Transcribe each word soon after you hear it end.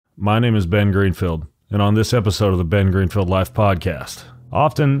My name is Ben Greenfield, and on this episode of the Ben Greenfield Life Podcast,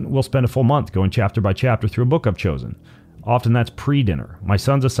 often we'll spend a full month going chapter by chapter through a book I've chosen. Often that's pre-dinner. My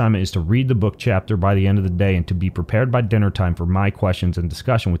son's assignment is to read the book chapter by the end of the day and to be prepared by dinner time for my questions and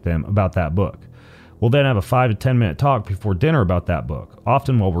discussion with them about that book. We'll then have a 5 to 10 minute talk before dinner about that book,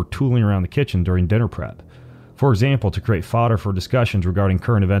 often while we're tooling around the kitchen during dinner prep. For example, to create fodder for discussions regarding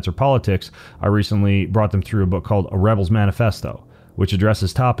current events or politics, I recently brought them through a book called A Rebel's Manifesto, which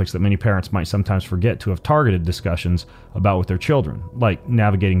addresses topics that many parents might sometimes forget to have targeted discussions about with their children, like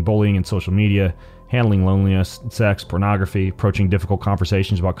navigating bullying and social media, handling loneliness, sex, pornography, approaching difficult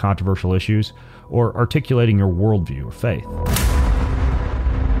conversations about controversial issues, or articulating your worldview or faith.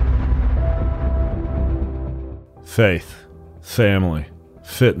 Faith, family,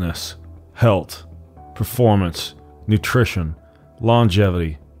 fitness, health, performance, nutrition,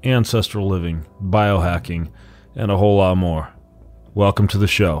 longevity, ancestral living, biohacking, and a whole lot more. Welcome to the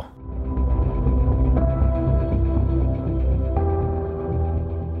show.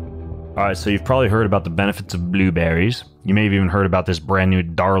 All right, so you've probably heard about the benefits of blueberries. You may have even heard about this brand new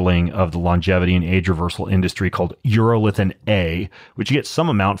darling of the longevity and age reversal industry called urolithin A, which you get some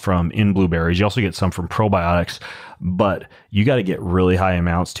amount from in blueberries. You also get some from probiotics, but you got to get really high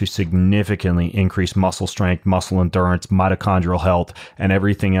amounts to significantly increase muscle strength, muscle endurance, mitochondrial health, and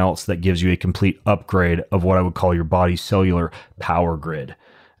everything else that gives you a complete upgrade of what I would call your body's cellular power grid.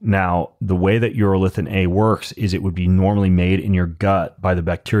 Now, the way that urolithin A works is it would be normally made in your gut by the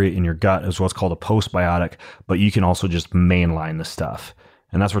bacteria in your gut as what's called a postbiotic, but you can also just mainline the stuff.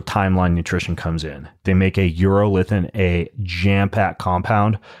 And that's where Timeline Nutrition comes in. They make a urolithin A jam-packed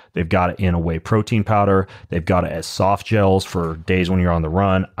compound. They've got it in a whey protein powder. They've got it as soft gels for days when you're on the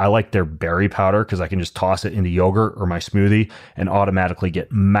run. I like their berry powder because I can just toss it into yogurt or my smoothie and automatically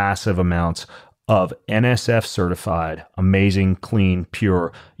get massive amounts of NSF certified, amazing, clean,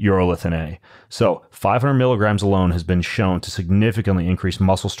 pure urolithin A. So 500 milligrams alone has been shown to significantly increase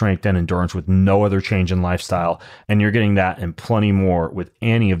muscle strength and endurance with no other change in lifestyle. And you're getting that and plenty more with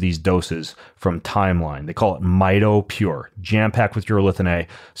any of these doses from Timeline. They call it Mito Pure, jam-packed with urolithin A.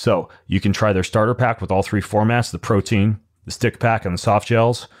 So you can try their starter pack with all three formats, the protein, the stick pack, and the soft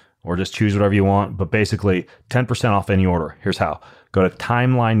gels, or just choose whatever you want. But basically 10% off any order. Here's how. Go to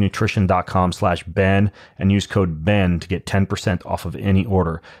timelinenutrition.com/Ben and use code Ben to get 10% off of any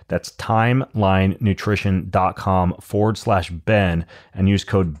order. That's timelinenutrition.com/Ben and use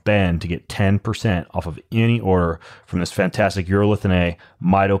code Ben to get 10% off of any order from this fantastic urolithin A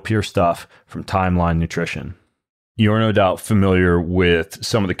Mito Pure stuff from Timeline Nutrition. You're no doubt familiar with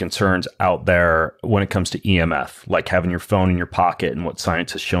some of the concerns out there when it comes to EMF, like having your phone in your pocket and what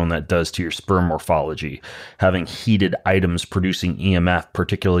science has shown that does to your sperm morphology, having heated items producing EMF,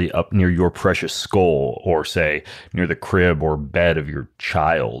 particularly up near your precious skull or, say, near the crib or bed of your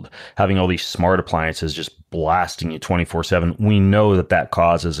child, having all these smart appliances just blasting you 24/7. We know that that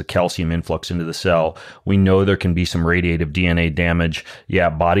causes a calcium influx into the cell. We know there can be some radiative DNA damage. Yeah,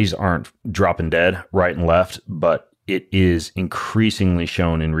 bodies aren't dropping dead right and left, but it is increasingly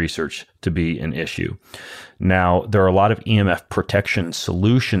shown in research to be an issue. Now, there are a lot of EMF protection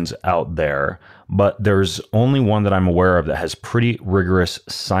solutions out there, but there's only one that I'm aware of that has pretty rigorous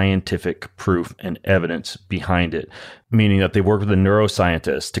scientific proof and evidence behind it, meaning that they work with a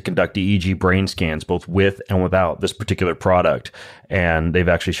neuroscientist to conduct EEG brain scans both with and without this particular product, and they've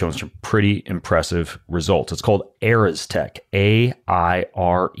actually shown some pretty impressive results. It's called Aires Tech, AIRES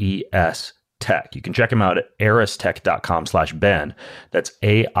Tech. You can check them out at airestech.com/Ben. That's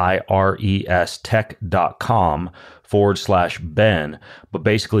AIREStech.com/Ben. But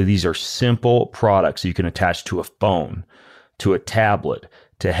basically, these are simple products you can attach to a phone, to a tablet,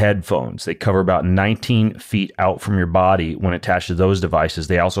 to headphones. They cover about 19 feet out from your body when attached to those devices.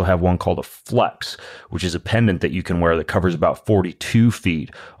 They also have one called a Flex, which is a pendant that you can wear that covers about 42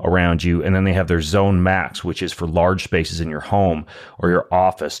 feet around you. And then they have their Zone Max, which is for large spaces in your home or your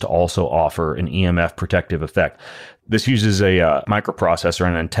office to also offer an EMF protective effect. This uses a microprocessor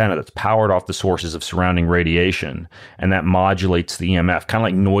and an antenna that's powered off the sources of surrounding radiation, and that modulates the EMF, kind of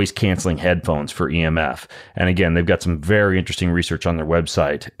like noise-canceling headphones for EMF. And again, they've got some very interesting research on their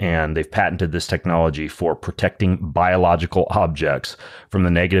website, and they've patented this technology for protecting biological objects from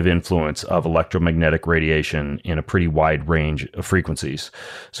the negative influence of electromagnetic radiation in a pretty wide range of frequencies.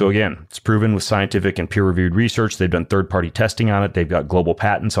 So again, it's proven with scientific and peer-reviewed research. They've done third-party testing on it. They've got global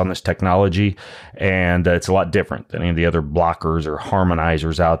patents on this technology, and it's a lot different than any of the other blockers or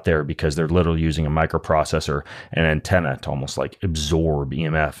harmonizers out there because they're literally using a microprocessor and antenna to almost like absorb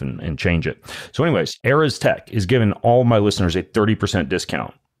EMF and change it. So anyways, Aires Tech is giving all my listeners a 30%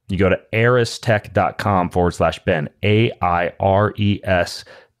 discount. You go to airestech.com/Ben, AIRES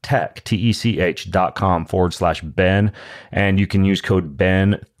tech.com/Ben, and you can use code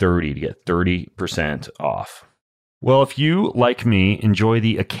Ben30 to get 30% off. Well, if you, like me, enjoy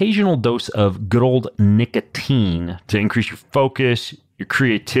the occasional dose of good old nicotine to increase your focus, your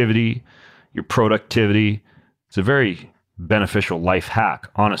creativity, your productivity, it's a very beneficial life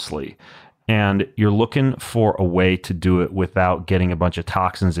hack, honestly. And you're looking for a way to do it without getting a bunch of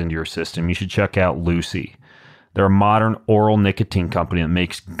toxins into your system, you should check out Lucy. They're a modern oral nicotine company that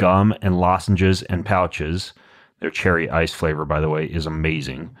makes gum and lozenges and pouches. Their cherry ice flavor, by the way, is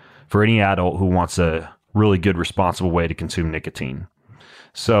amazing for any adult who wants a really good, responsible way to consume nicotine.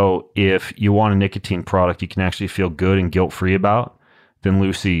 So if you want a nicotine product you can actually feel good and guilt-free about, then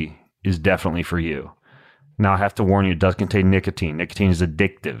Lucy is definitely for you. Now, I have to warn you, it does contain nicotine. Nicotine is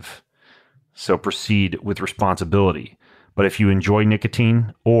addictive. So proceed with responsibility. But if you enjoy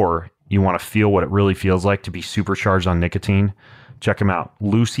nicotine or you want to feel what it really feels like to be supercharged on nicotine, check them out.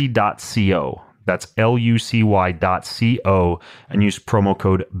 Lucy.co. That's lucy.co, and use promo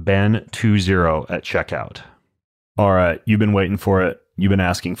code BEN20 at checkout. All right, you've been waiting for it. You've been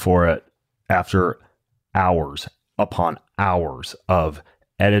asking for it. After hours upon hours of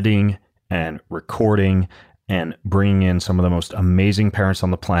editing and recording and bringing in some of the most amazing parents on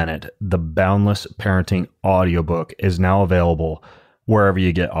the planet, the Boundless Parenting Audiobook is now available wherever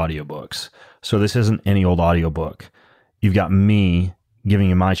you get audiobooks. So this isn't any old audiobook. You've got me giving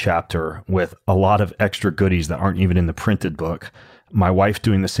you my chapter with a lot of extra goodies that aren't even in the printed book. My wife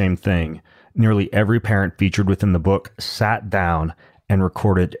doing the same thing. Nearly every parent featured within the book sat down and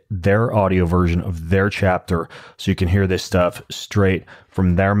recorded their audio version of their chapter so you can hear this stuff straight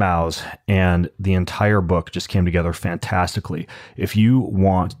from their mouths. And the entire book just came together fantastically. If you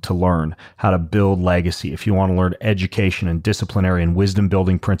want to learn how to build legacy, if you want to learn education and disciplinary and wisdom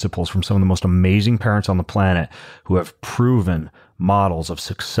building principles from some of the most amazing parents on the planet who have proven models of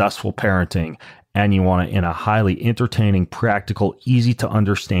successful parenting, and you want it in a highly entertaining, practical, easy to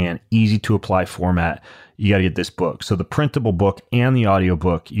understand, easy to apply format, you got to get this book. So the printable book and the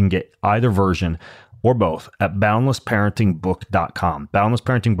audiobook, you can get either version or both at boundlessparentingbook.com.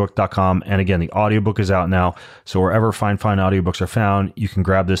 Boundlessparentingbook.com. And again, the audiobook is out now. So wherever fine audiobooks are found, you can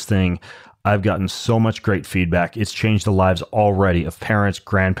grab this thing. I've gotten so much great feedback. It's changed the lives already of parents,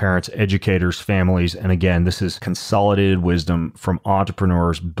 grandparents, educators, families. And again, this is consolidated wisdom from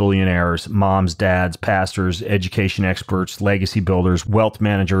entrepreneurs, billionaires, moms, dads, pastors, education experts, legacy builders, wealth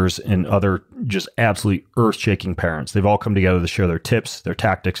managers, and other just absolutely earth-shaking parents. They've all come together to share their tips, their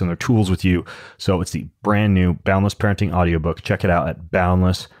tactics, and their tools with you. So it's the brand new Boundless Parenting Audiobook. Check it out at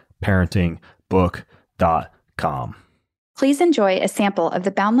boundlessparentingbook.com. Please enjoy a sample of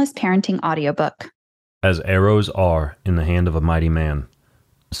the Boundless Parenting Audiobook. As arrows are in the hand of a mighty man,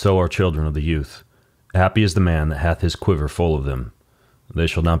 so are children of the youth. Happy is the man that hath his quiver full of them. They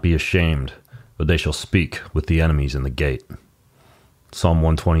shall not be ashamed, but they shall speak with the enemies in the gate. Psalm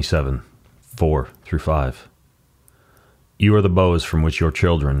 127, 4-5. You are the bows from which your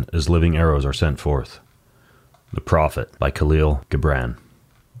children as living arrows are sent forth. The Prophet by Khalil Gibran.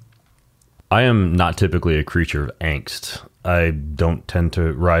 I am not typically a creature of angst. I don't tend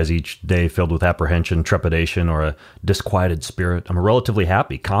to rise each day filled with apprehension, trepidation, or a disquieted spirit. I'm a relatively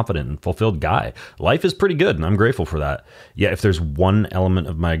happy, confident, and fulfilled guy. Life is pretty good, and I'm grateful for that. Yet if there's one element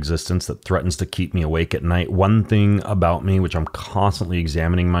of my existence that threatens to keep me awake at night, one thing about me which I'm constantly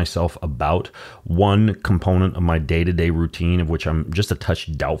examining myself about, one component of my day-to-day routine of which I'm just a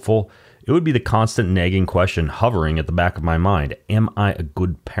touch doubtful, it would be the constant nagging question hovering at the back of my mind. Am I a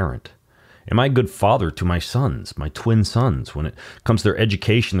good parent? Am I a good father to my sons, my twin sons, when it comes to their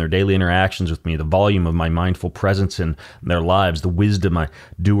education, their daily interactions with me, the volume of my mindful presence in their lives, the wisdom I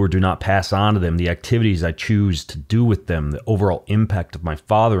do or do not pass on to them, the activities I choose to do with them, the overall impact of my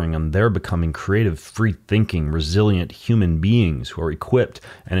fathering on their becoming creative, free-thinking, resilient human beings who are equipped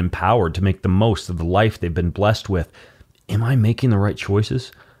and empowered to make the most of the life they've been blessed with? Am I making the right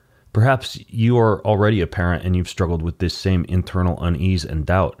choices? Perhaps you are already a parent and you've struggled with this same internal unease and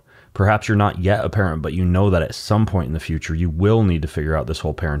doubt. Perhaps you're not yet a parent, but you know that at some point in the future, you will need to figure out this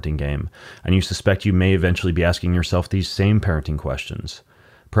whole parenting game. And you suspect you may eventually be asking yourself these same parenting questions.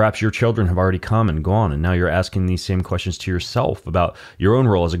 Perhaps your children have already come and gone, and now you're asking these same questions to yourself about your own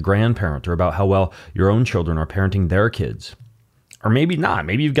role as a grandparent or about how well your own children are parenting their kids. Or maybe not.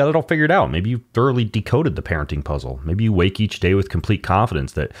 Maybe you've got it all figured out. Maybe you've thoroughly decoded the parenting puzzle. Maybe you wake each day with complete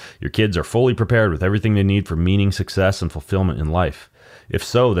confidence that your kids are fully prepared with everything they need for meaning, success, and fulfillment in life. If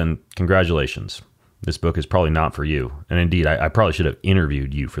so, then congratulations. This book is probably not for you. And indeed, I probably should have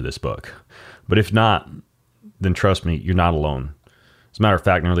interviewed you for this book. But if not, then trust me, you're not alone. As a matter of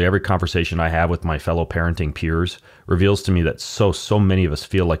fact, nearly every conversation I have with my fellow parenting peers reveals to me that so many of us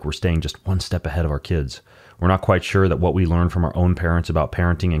feel like we're staying just one step ahead of our kids. We're not quite sure that what we learn from our own parents about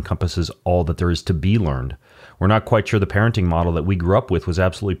parenting encompasses all that there is to be learned. We're not quite sure the parenting model that we grew up with was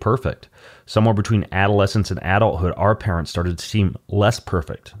absolutely perfect. Somewhere between adolescence and adulthood, our parents started to seem less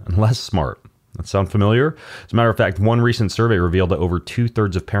perfect and less smart. That sound familiar? As a matter of fact, one recent survey revealed that over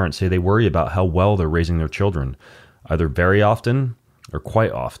 2/3 of parents say they worry about how well they're raising their children, either very often or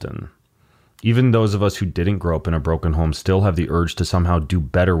quite often. Even those of us who didn't grow up in a broken home still have the urge to somehow do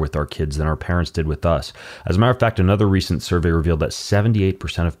better with our kids than our parents did with us. As a matter of fact, another recent survey revealed that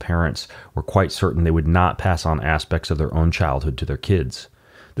 78% of parents were quite certain they would not pass on aspects of their own childhood to their kids.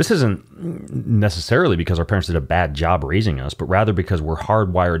 This isn't necessarily because our parents did a bad job raising us, but rather because we're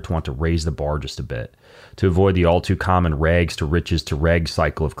hardwired to want to raise the bar just a bit, to avoid the all too common rags to riches to rags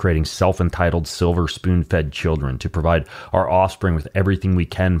cycle of creating self-entitled, silver spoon-fed children, to provide our offspring with everything we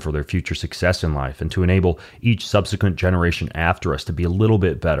can for their future success in life, and to enable each subsequent generation after us to be a little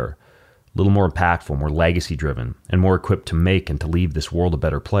bit better, a little more impactful, more legacy-driven, and more equipped to make and to leave this world a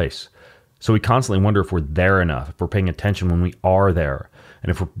better place. So we constantly wonder if we're there enough, if we're paying attention when we are there, and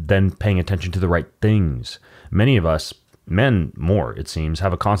if we're then paying attention to the right things. Many of us, men more, it seems,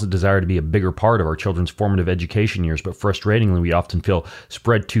 have a constant desire to be a bigger part of our children's formative education years, but frustratingly, we often feel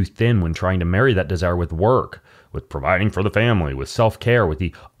spread too thin when trying to marry that desire with work, with providing for the family, with self-care, with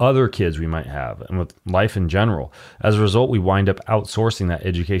the other kids we might have, and with life in general. As a result, we wind up outsourcing that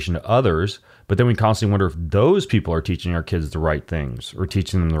education to others, but then we constantly wonder if those people are teaching our kids the right things or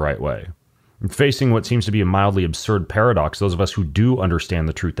teaching them the right way. Facing what seems to be a mildly absurd paradox, those of us who do understand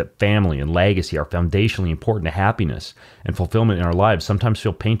the truth that family and legacy are foundationally important to happiness and fulfillment in our lives sometimes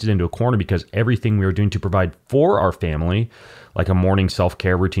feel painted into a corner because everything we are doing to provide for our family, like a morning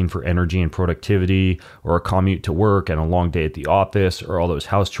self-care routine for energy and productivity, or a commute to work and a long day at the office, or all those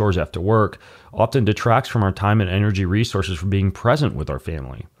house chores after work, often detracts from our time and energy resources for being present with our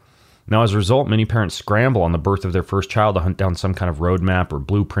family. Now, as a result, many parents scramble on the birth of their first child to hunt down some kind of roadmap or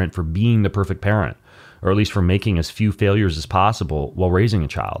blueprint for being the perfect parent, or at least for making as few failures as possible while raising a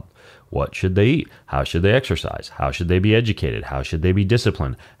child. What should they eat? How should they exercise? How should they be educated? How should they be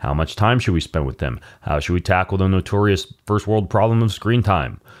disciplined? How much time should we spend with them? How should we tackle the notorious first world problem of screen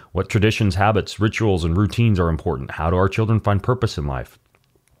time? What traditions, habits, rituals, and routines are important? How do our children find purpose in life?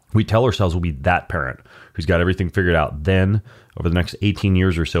 We tell ourselves we'll be that parent who's got everything figured out. Then, over the next 18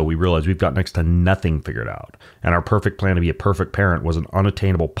 years or so, we realize we've got next to nothing figured out. And our perfect plan to be a perfect parent was an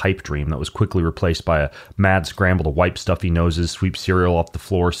unattainable pipe dream that was quickly replaced by a mad scramble to wipe stuffy noses, sweep cereal off the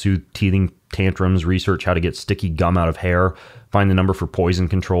floor, soothe teething tantrums, research how to get sticky gum out of hair, find the number for poison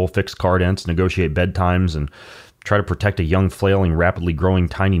control, fix car dents, negotiate bedtimes, and try to protect a young, flailing, rapidly growing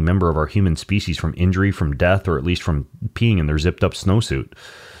tiny member of our human species from injury, from death, or at least from peeing in their zipped-up snowsuit.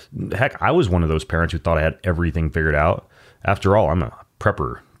 Heck, I was one of those parents who thought I had everything figured out. After all, I'm a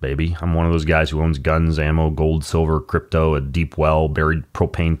prepper, baby. I'm one of those guys who owns guns, ammo, gold, silver, crypto, a deep well, buried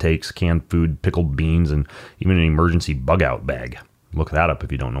propane tanks, canned food, pickled beans, and even an emergency bug-out bag. Look that up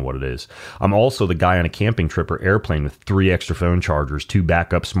if you don't know what it is. I'm also the guy on a camping trip or airplane with 3 extra phone chargers, 2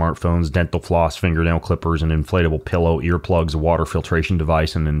 backup smartphones, dental floss, fingernail clippers, an inflatable pillow, earplugs, a water filtration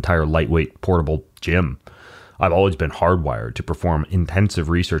device, and an entire lightweight portable gym. I've always been hardwired to perform intensive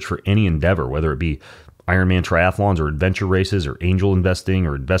research for any endeavor, whether it be Ironman triathlons or adventure races or angel investing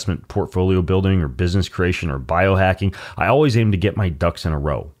or investment portfolio building or business creation or biohacking. I always aim to get my ducks in a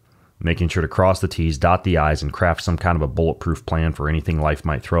row, making sure to cross the T's, dot the I's, and craft some kind of a bulletproof plan for anything life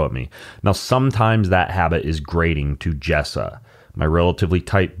might throw at me. Now, sometimes that habit is grating to Jessa, my relatively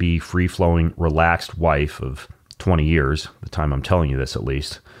type B, free-flowing, relaxed wife of 20 years, the time I'm telling you this at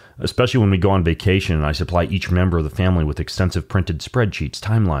least. Especially when we go on vacation and I supply each member of the family with extensive printed spreadsheets,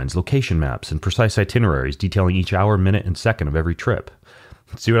 timelines, location maps, and precise itineraries detailing each hour, minute, and second of every trip.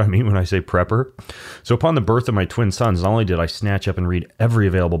 See what I mean when I say prepper? So upon the birth of my twin sons, not only did I snatch up and read every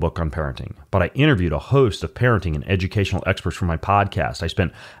available book on parenting, but I interviewed a host of parenting and educational experts for my podcast. I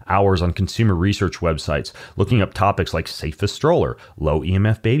spent hours on consumer research websites looking up topics like safest stroller, low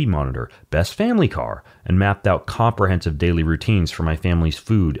EMF baby monitor, best family car, and mapped out comprehensive daily routines for my family's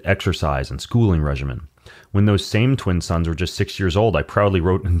food, exercise, and schooling regimen. When those same twin sons were just 6 years old, I proudly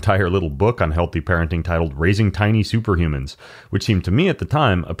wrote an entire little book on healthy parenting titled Raising Tiny Superhumans, which seemed to me at the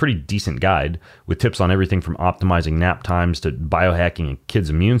time a pretty decent guide with tips on everything from optimizing nap times to biohacking a kid's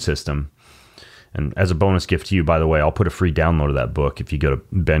immune system. And as a bonus gift to you, by the way, I'll put a free download of that book if you go to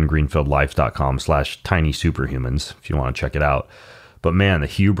bengreenfieldlife.com/tinysuperhumans if you want to check it out. But man, the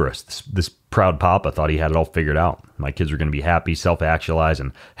hubris, this proud papa thought he had it all figured out. My kids were going to be happy, self-actualized,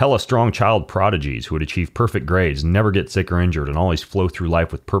 and hella strong child prodigies who would achieve perfect grades, never get sick or injured, and always flow through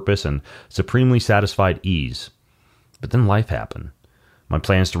life with purpose and supremely satisfied ease. But then life happened. My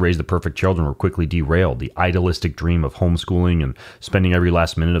plans to raise the perfect children were quickly derailed. The idealistic dream of homeschooling and spending every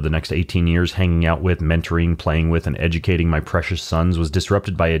last minute of the next 18 years hanging out with, mentoring, playing with, and educating my precious sons was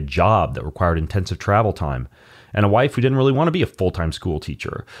disrupted by a job that required intensive travel time, and a wife who didn't really want to be a full-time school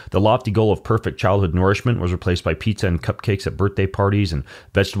teacher. The lofty goal of perfect childhood nourishment was replaced by pizza and cupcakes at birthday parties and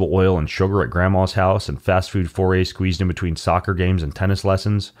vegetable oil and sugar at grandma's house and fast food forays squeezed in between soccer games and tennis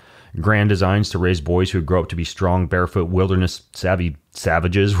lessons. Grand designs to raise boys who would grow up to be strong, barefoot, wilderness-savvy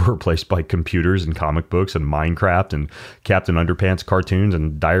savages were replaced by computers and comic books and Minecraft and Captain Underpants cartoons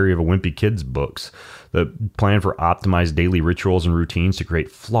and Diary of a Wimpy Kid's books. The plan for optimized daily rituals and routines to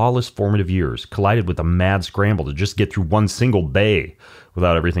create flawless formative years collided with a mad scramble to just get through one single day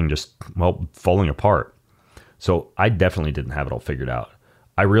without everything just, falling apart. So I definitely didn't have it all figured out.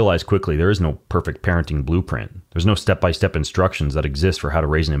 I realized quickly there is no perfect parenting blueprint. There's no step-by-step instructions that exist for how to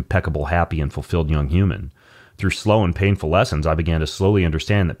raise an impeccable, happy, and fulfilled young human. Through slow and painful lessons, I began to slowly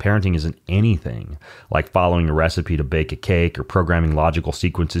understand that parenting isn't anything like following a recipe to bake a cake or programming logical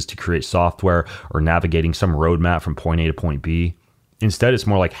sequences to create software or navigating some roadmap from point A to point B. Instead, it's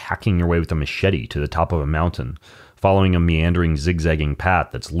more like hacking your way with a machete to the top of a mountain, following a meandering, zigzagging path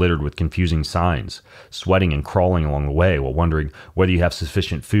that's littered with confusing signs, sweating and crawling along the way while wondering whether you have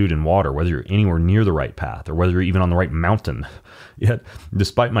sufficient food and water, whether you're anywhere near the right path, or whether you're even on the right mountain. Yet,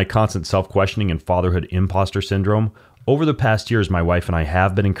 despite my constant self-questioning and fatherhood imposter syndrome, over the past years, my wife and I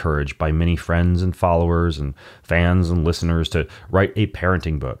have been encouraged by many friends and followers and fans and listeners to write a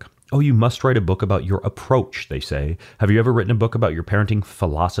parenting book. Oh, you must write a book about your approach, they say. Have you ever written a book about your parenting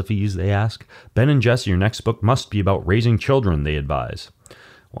philosophies, they ask. Ben and Jesse, your next book must be about raising children, they advise.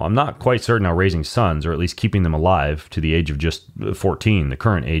 Well, I'm not quite certain how raising sons, or at least keeping them alive to the age of just 14, the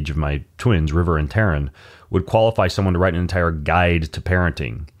current age of my twins, River and Taryn, would qualify someone to write an entire guide to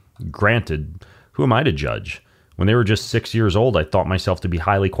parenting. Granted, who am I to judge? When they were just 6 years old, I thought myself to be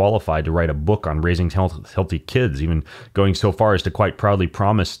highly qualified to write a book on raising healthy kids, even going so far as to quite proudly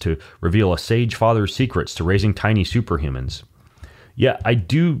promise to reveal a sage father's secrets to raising tiny superhumans. Yet I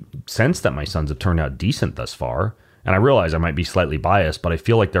do sense that my sons have turned out decent thus far, and I realize I might be slightly biased, but I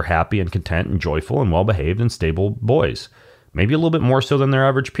feel like they're happy and content and joyful and well-behaved and stable boys. Maybe a little bit more so than their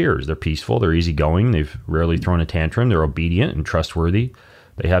average peers. They're peaceful, they're easygoing, they've rarely thrown a tantrum, they're obedient and trustworthy.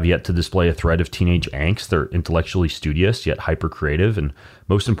 They have yet to display a thread of teenage angst. They're intellectually studious, yet hyper-creative. And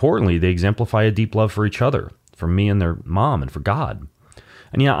most importantly, they exemplify a deep love for each other, for me and their mom, and for God.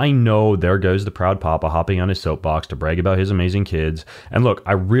 And yeah, I know there goes the proud papa hopping on his soapbox to brag about his amazing kids. And look,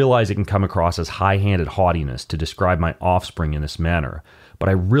 I realize it can come across as high-handed haughtiness to describe my offspring in this manner. But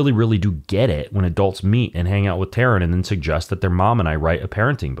I really, really do get it when adults meet and hang out with Taryn and then suggest that their mom and I write a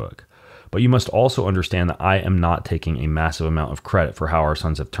parenting book. But you must also understand that I am not taking a massive amount of credit for how our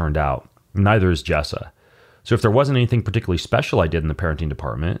sons have turned out. Neither is Jessa. So if there wasn't anything particularly special I did in the parenting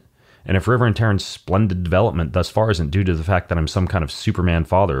department, and if River and Taryn's splendid development thus far isn't due to the fact that I'm some kind of Superman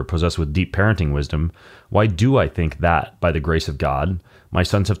father possessed with deep parenting wisdom, why do I think that, by the grace of God, my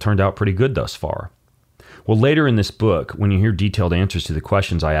sons have turned out pretty good thus far? Well, later in this book, when you hear detailed answers to the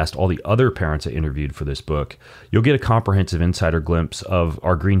questions I asked all the other parents I interviewed for this book, you'll get a comprehensive insider glimpse of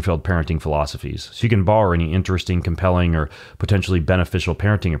our Greenfield parenting philosophies, so you can borrow any interesting, compelling, or potentially beneficial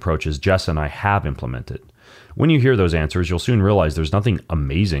parenting approaches Jess and I have implemented. When you hear those answers, you'll soon realize there's nothing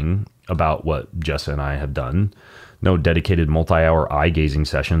amazing about what Jess and I have done. No dedicated multi-hour eye-gazing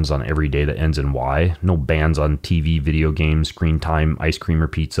sessions on every day that ends in Y. No bans on TV, video games, screen time, ice cream, or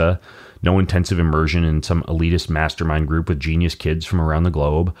pizza. No intensive immersion in some elitist mastermind group with genius kids from around the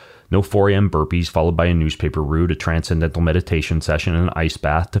globe. No 4 a.m. burpees followed by a newspaper route, a transcendental meditation session, and an ice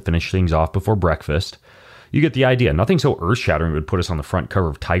bath to finish things off before breakfast. You get the idea. Nothing so earth-shattering would put us on the front cover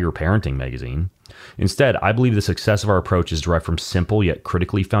of Tiger Parenting magazine. Instead, I believe the success of our approach is derived from simple yet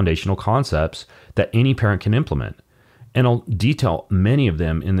critically foundational concepts that any parent can implement. And I'll detail many of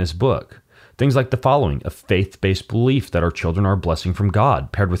them in this book. Things like the following: a faith-based belief that our children are a blessing from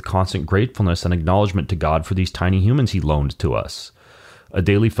God, paired with constant gratefulness and acknowledgement to God for these tiny humans he loaned to us. A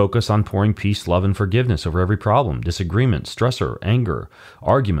daily focus on pouring peace, love, and forgiveness over every problem, disagreement, stressor, anger,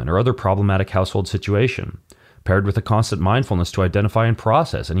 argument, or other problematic household situation, paired with a constant mindfulness to identify and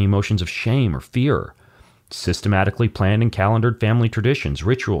process any emotions of shame or fear. Systematically planned and calendared family traditions,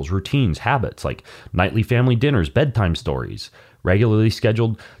 rituals, routines, habits like nightly family dinners, bedtime stories, regularly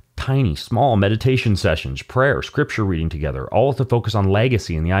scheduled tiny, small meditation sessions, prayer, scripture reading together, all with a focus on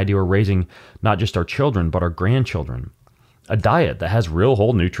legacy and the idea we're raising not just our children, but our grandchildren. a diet that has real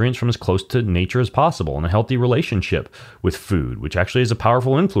whole nutrients from as close to nature as possible, and a healthy relationship with food, which actually has a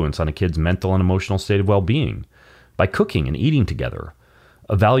powerful influence on a kid's mental and emotional state of well-being. By cooking and eating together.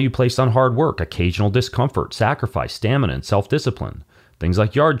 A value placed on hard work, occasional discomfort, sacrifice, stamina, and self-discipline. Things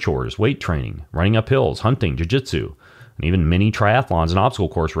like yard chores, weight training, running up hills, hunting, jiu-jitsu, and even mini triathlons and obstacle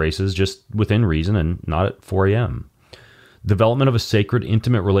course races just within reason and not at 4 a.m. Development of a sacred,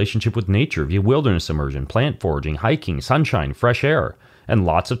 intimate relationship with nature via wilderness immersion, plant foraging, hiking, sunshine, fresh air, and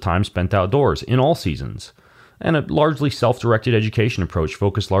lots of time spent outdoors in all seasons. And a largely self-directed education approach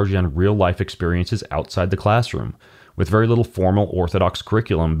focused largely on real-life experiences outside the classroom, with very little formal orthodox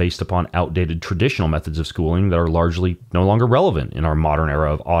curriculum based upon outdated traditional methods of schooling that are largely no longer relevant in our modern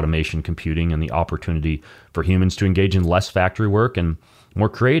era of automation computing and the opportunity for humans to engage in less factory work and more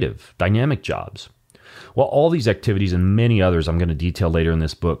creative, dynamic jobs. While all these activities and many others I'm going to detail later in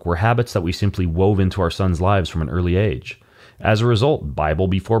this book were habits that we simply wove into our sons' lives from an early age. As a result, Bible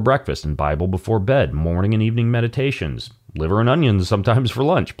before breakfast and Bible before bed, morning and evening meditations, liver and onions sometimes for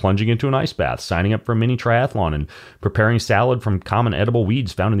lunch, plunging into an ice bath, signing up for a mini triathlon, and preparing salad from common edible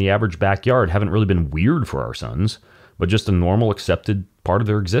weeds found in the average backyard haven't really been weird for our sons, but just a normal, accepted part of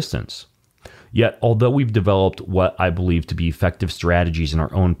their existence. Yet, although we've developed what I believe to be effective strategies in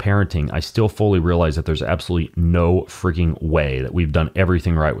our own parenting, I still fully realize that there's absolutely no freaking way that we've done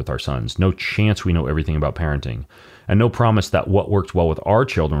everything right with our sons. No chance we know everything about parenting. And no promise that what works well with our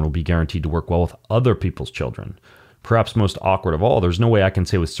children will be guaranteed to work well with other people's children. Perhaps most awkward of all, there's no way I can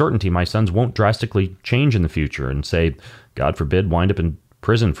say with certainty my sons won't drastically change in the future and say, God forbid, wind up in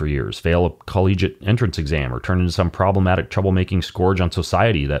prison for years, fail a collegiate entrance exam, or turn into some problematic, troublemaking scourge on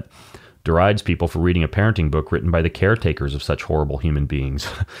society that derides people for reading a parenting book written by the caretakers of such horrible human beings.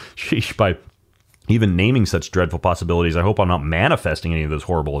 Sheesh, by even naming such dreadful possibilities, I hope I'm not manifesting any of those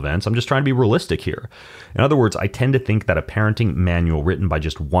horrible events. I'm just trying to be realistic here. In other words, I tend to think that a parenting manual written by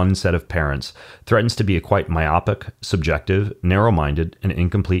just one set of parents threatens to be a quite myopic, subjective, narrow-minded, and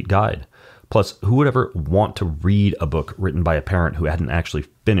incomplete guide. Plus, who would ever want to read a book written by a parent who hadn't actually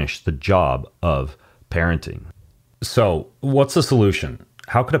finished the job of parenting? So, what's the solution?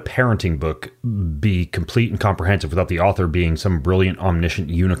 How could a parenting book be complete and comprehensive without the author being some brilliant, omniscient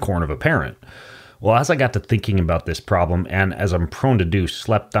unicorn of a parent? Well, as I got to thinking about this problem, and as I'm prone to do,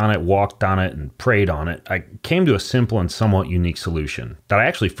 slept on it, walked on it, and prayed on it, I came to a simple and somewhat unique solution that I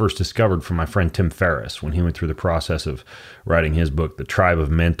actually first discovered from my friend Tim Ferriss when he went through the process of writing his book, The Tribe of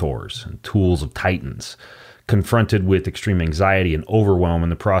Mentors and Tools of Titans. Confronted with extreme anxiety and overwhelm in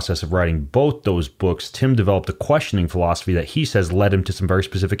the process of writing both those books, Tim developed a questioning philosophy that he says led him to some very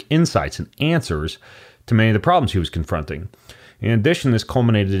specific insights and answers to many of the problems he was confronting. In addition, this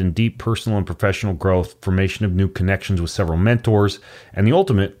culminated in deep personal and professional growth, formation of new connections with several mentors, and the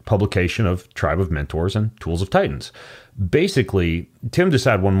ultimate publication of Tribe of Mentors and Tools of Titans. Basically, Tim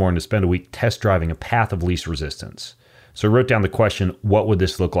decided one morning to spend a week test driving a path of least resistance. So he wrote down the question, what would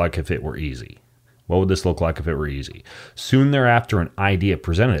this look like if it were easy? What would this look like if it were easy? Soon thereafter, an idea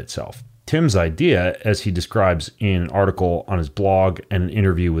presented itself. Tim's idea, as he describes in an article on his blog and an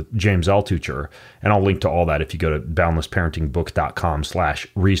interview with James Altucher, and I'll link to all that if you go to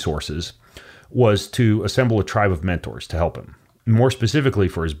boundlessparentingbook.com/resources, was to assemble a tribe of mentors to help him. More specifically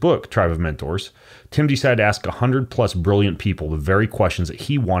for his book, Tribe of Mentors, Tim decided to ask 100 plus brilliant people the very questions that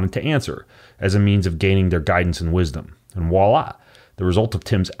he wanted to answer as a means of gaining their guidance and wisdom. And voila! The result of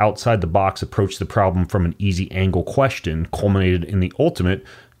Tim's outside-the-box approach to the problem from an easy angle question culminated in the ultimate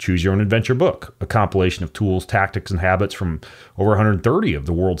choose-your-own-adventure book, a compilation of tools, tactics, and habits from over 130 of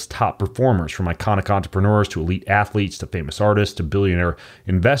the world's top performers, from iconic entrepreneurs to elite athletes to famous artists to billionaire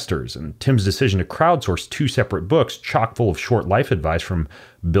investors. And Tim's decision to crowdsource 2 separate books chock full of short life advice from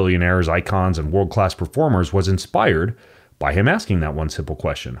billionaires, icons, and world-class performers was inspired by him asking that one simple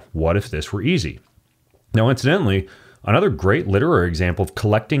question: what if this were easy? Now, incidentally, another great literary example of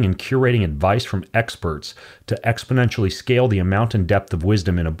collecting and curating advice from experts to exponentially scale the amount and depth of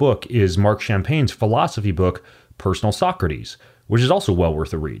wisdom in a book is Mark Champagne's philosophy book, Personal Socrates, which is also well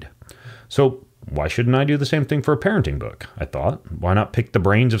worth a read. So why shouldn't I do the same thing for a parenting book? I thought. Why not pick the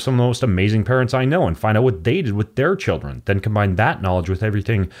brains of some of the most amazing parents I know and find out what they did with their children, then combine that knowledge with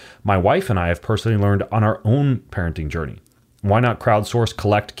everything my wife and I have personally learned on our own parenting journey? Why not crowdsource,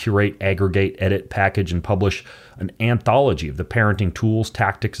 collect, curate, aggregate, edit, package, and publish an anthology of the parenting tools,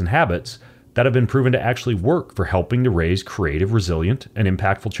 tactics, and habits that have been proven to actually work for helping to raise creative, resilient, and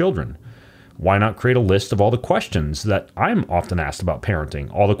impactful children? Why not create a list of all the questions that I'm often asked about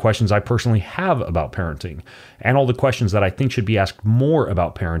parenting, all the questions I personally have about parenting, and all the questions that I think should be asked more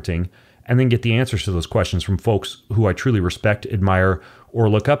about parenting, and then get the answers to those questions from folks who I truly respect, admire, or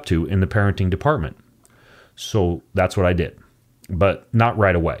look up to in the parenting department? So that's what I did, but not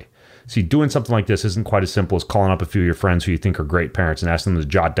right away. See, doing something like this isn't quite as simple as calling up a few of your friends who you think are great parents and asking them to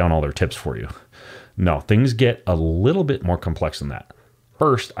jot down all their tips for you. No, things get a little bit more complex than that.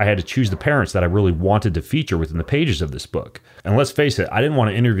 First, I had to choose the parents that I really wanted to feature within the pages of this book. And let's face it, I didn't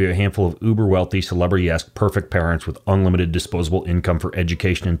want to interview a handful of uber-wealthy, celebrity-esque, perfect parents with unlimited disposable income for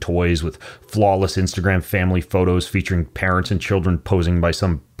education and toys, with flawless Instagram family photos featuring parents and children posing by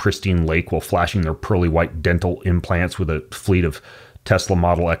some pristine lake while flashing their pearly white dental implants with a fleet of Tesla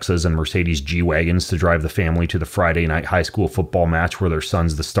Model X's and Mercedes G-Wagons to drive the family to the Friday night high school football match where their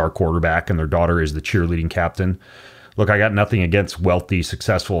son's the star quarterback and their daughter is the cheerleading captain. Look, I got nothing against wealthy,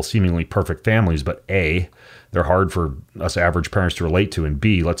 successful, seemingly perfect families, but A, they're hard for us average parents to relate to, and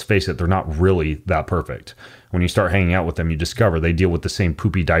B, let's face it, they're not really that perfect. When you start hanging out with them, you discover they deal with the same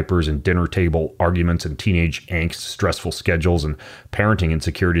poopy diapers and dinner table arguments and teenage angst, stressful schedules, and parenting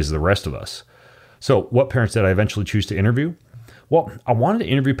insecurities as the rest of us. So what parents did I eventually choose to interview? Well, I wanted to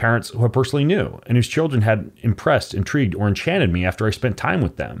interview parents who I personally knew and whose children had impressed, intrigued, or enchanted me after I spent time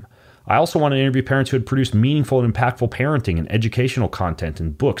with them. I also wanted to interview parents who had produced meaningful and impactful parenting and educational content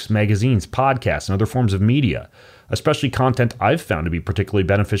in books, magazines, podcasts, and other forms of media, especially content I've found to be particularly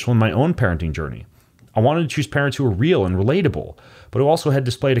beneficial in my own parenting journey. I wanted to choose parents who were real and relatable, but who also had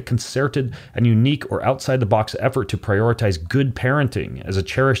displayed a concerted and unique or outside-the-box effort to prioritize good parenting as a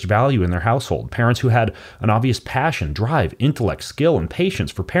cherished value in their household. Parents who had an obvious passion, drive, intellect, skill, and patience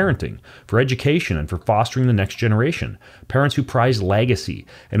for parenting, for education, and for fostering the next generation. Parents who prized legacy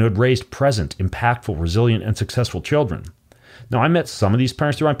and who had raised present, impactful, resilient, and successful children. Now, I met some of these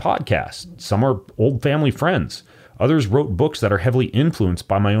parents through my podcast. Some are old family friends. Others wrote books that are heavily influenced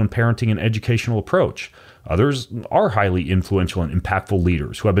by my own parenting and educational approach. Others are highly influential and impactful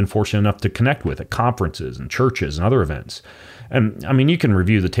leaders who I've been fortunate enough to connect with at conferences and churches and other events. And I mean, you can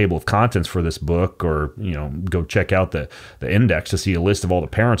review the table of contents for this book or, go check out the index to see a list of all the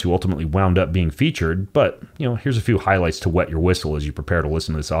parents who ultimately wound up being featured. But, here's a few highlights to wet your whistle as you prepare to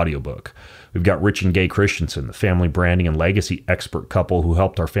listen to this audiobook. We've got Rich and Gay Christensen, the family branding and legacy expert couple who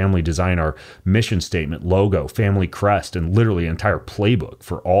helped our family design our mission statement, logo, family crest, and literally an entire playbook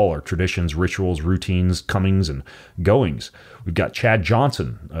for all our traditions, rituals, routines, comings, and goings. We've got Chad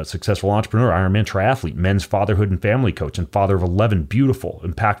Johnson, a successful entrepreneur, Ironman triathlete, men's fatherhood and family coach, and father of 11 beautiful,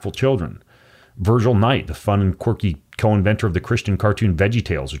 impactful children. Virgil Knight, the fun and quirky co-inventor of the Christian cartoon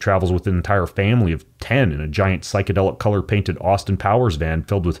VeggieTales, who travels with an entire family of 10 in a giant psychedelic color-painted Austin Powers van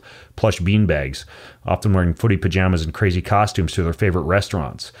filled with plush beanbags, often wearing footy pajamas and crazy costumes to their favorite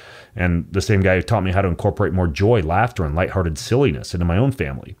restaurants. And the same guy who taught me how to incorporate more joy, laughter, and lighthearted silliness into my own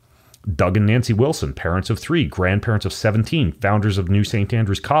family. Doug and Nancy Wilson, parents of 3, grandparents of 17, founders of New St.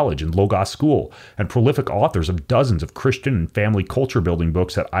 Andrews College and Logos School, and prolific authors of dozens of Christian and family culture-building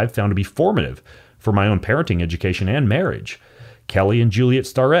books that I've found to be formative for my own parenting, education, and marriage. Kelly and Juliet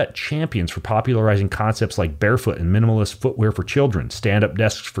Starrett, champions for popularizing concepts like barefoot and minimalist footwear for children, stand-up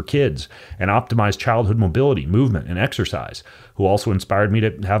desks for kids, and optimized childhood mobility, movement, and exercise, who also inspired me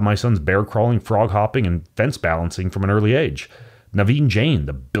to have my sons bear crawling, frog hopping, and fence balancing from an early age. Naveen Jain,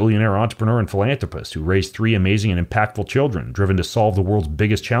 the billionaire entrepreneur and philanthropist who raised 3 amazing and impactful children, driven to solve the world's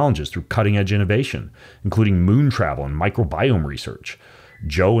biggest challenges through cutting-edge innovation, including moon travel and microbiome research.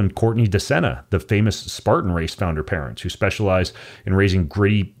 Joe and Courtney DeSena, the famous Spartan Race founder parents who specialize in raising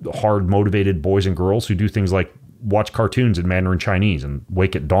gritty, hard, motivated boys and girls who do things like watch cartoons in Mandarin Chinese and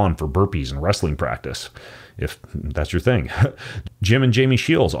wake at dawn for burpees and wrestling practice, if that's your thing. Jim and Jamie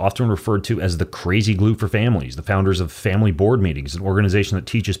Shields, often referred to as the crazy glue for families, the founders of Family Board Meetings, an organization that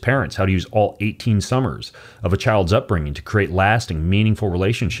teaches parents how to use all 18 summers of a child's upbringing to create lasting, meaningful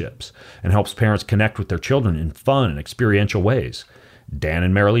relationships, and helps parents connect with their children in fun and experiential ways. Dan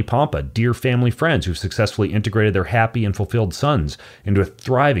and Marilee Pompa, dear family friends who've successfully integrated their happy and fulfilled sons into a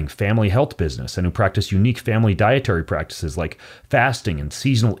thriving family health business and who practice unique family dietary practices like fasting and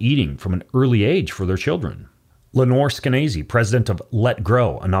seasonal eating from an early age for their children. Lenore Skenazy, president of Let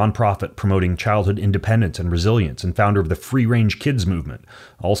Grow, a nonprofit promoting childhood independence and resilience and founder of the Free Range Kids movement,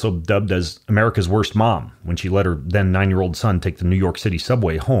 also dubbed as America's Worst Mom when she let her then 9-year-old son take the New York City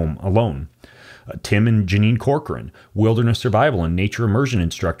subway home alone. Tim and Janine Corcoran, wilderness survival and nature immersion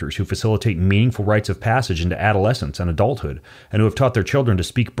instructors who facilitate meaningful rites of passage into adolescence and adulthood, and who have taught their children to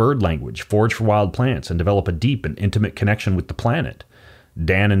speak bird language, forage for wild plants, and develop a deep and intimate connection with the planet.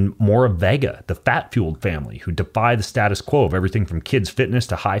 Dan and Maura Vega, the fat-fueled family who defy the status quo of everything from kids' fitness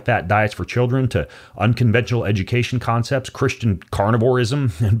to high-fat diets for children to unconventional education concepts, Christian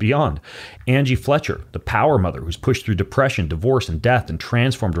carnivorism, and beyond. Angie Fletcher, the power mother who's pushed through depression, divorce, and death and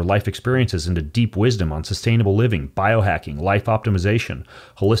transformed her life experiences into deep wisdom on sustainable living, biohacking, life optimization,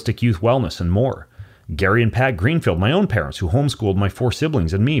 holistic youth wellness, and more. Gary and Pat Greenfield, my own parents, who homeschooled my 4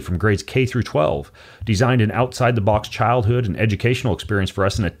 siblings and me from grades K through 12, designed an outside-the-box childhood and educational experience for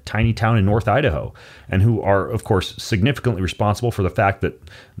us in a tiny town in North Idaho, and who are, of course, significantly responsible for the fact that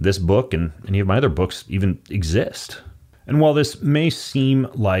this book and any of my other books even exist. And while this may seem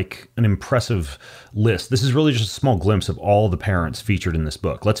like an impressive list, this is really just a small glimpse of all the parents featured in this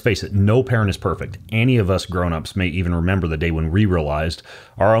book. Let's face it, no parent is perfect. Any of us grown-ups may even remember the day when we realized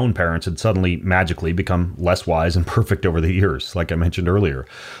our own parents had suddenly magically become less wise and perfect over the years, like I mentioned earlier.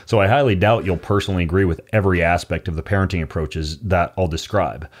 So I highly doubt you'll personally agree with every aspect of the parenting approaches that I'll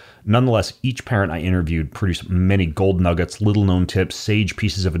describe. Nonetheless, each parent I interviewed produced many gold nuggets, little-known tips, sage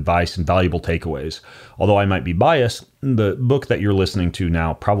pieces of advice, and valuable takeaways. Although I might be biased, the book that you're listening to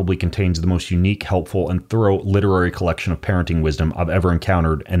now probably contains the most unique, helpful, and thorough literary collection of parenting wisdom I've ever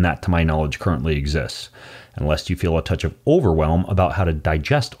encountered, and that, to my knowledge, currently exists. Unless you feel a touch of overwhelm about how to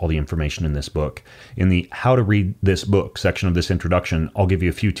digest all the information in this book, in the How to Read This Book section of this introduction, I'll give you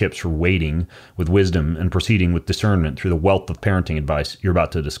a few tips for waiting with wisdom and proceeding with discernment through the wealth of parenting advice you're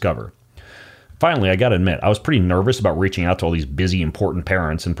about to discover. Finally, I gotta admit, I was pretty nervous about reaching out to all these busy, important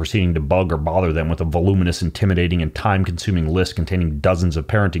parents and proceeding to bug or bother them with a voluminous, intimidating, and time-consuming list containing dozens of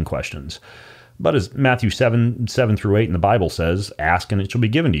parenting questions. But as Matthew 7:7-8 in the Bible says, ask and it shall be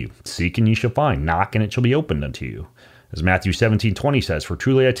given to you. Seek and ye shall find. Knock and it shall be opened unto you. As Matthew 17:20 says, for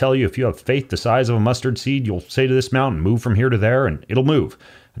truly I tell you, if you have faith the size of a mustard seed, you'll say to this mountain, move from here to there, and it'll move.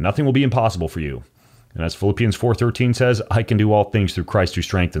 And nothing will be impossible for you. And as Philippians 4:13 says, I can do all things through Christ who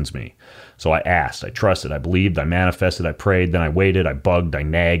strengthens me. So I asked, I trusted, I believed, I manifested, I prayed, then I waited, I bugged, I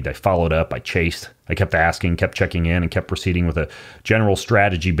nagged, I followed up, I chased. I kept asking, kept checking in, and kept proceeding with a general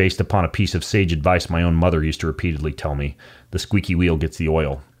strategy based upon a piece of sage advice my own mother used to repeatedly tell me. The squeaky wheel gets the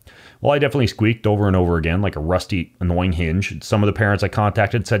oil. Well, I definitely squeaked over and over again like a rusty, annoying hinge. Some of the parents I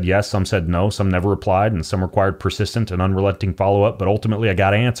contacted said yes, some said no, some never replied, and some required persistent and unrelenting follow-up, but ultimately I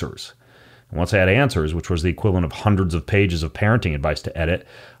got answers. And once I had answers, which was the equivalent of hundreds of pages of parenting advice to edit,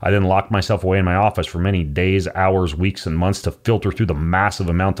 I then locked myself away in my office for many days, hours, weeks, and months to filter through the massive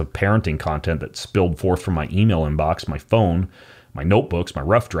amount of parenting content that spilled forth from my email inbox, my phone, my notebooks, my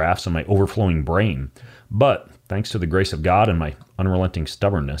rough drafts, and my overflowing brain. But thanks to the grace of God and my unrelenting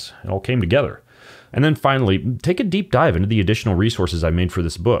stubbornness, it all came together. And then finally, take a deep dive into the additional resources I made for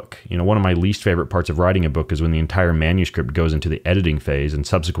this book. One of my least favorite parts of writing a book is when the entire manuscript goes into the editing phase and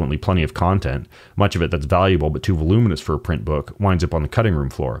subsequently plenty of content, much of it that's valuable but too voluminous for a print book, winds up on the cutting room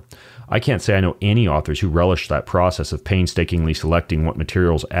floor. I can't say I know any authors who relish that process of painstakingly selecting what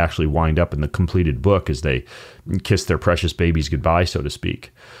materials actually wind up in the completed book as they kiss their precious babies goodbye, so to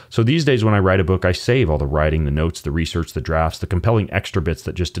speak. So these days when I write a book, I save all the writing, the notes, the research, the drafts, the compelling extra bits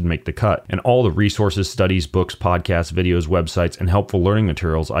that just didn't make the cut, and all the resources, studies, books, podcasts, videos, websites, and helpful learning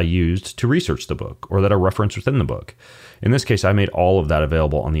materials I used to research the book or that are referenced within the book. In this case, I made all of that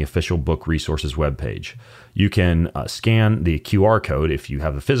available on the official book resources webpage. You can scan the QR code if you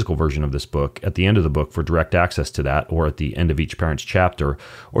have the physical version of this book at the end of the book for direct access to that, or at the end of each parent's chapter,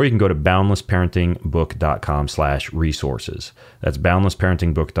 or you can go to boundlessparentingbook.com/resources. That's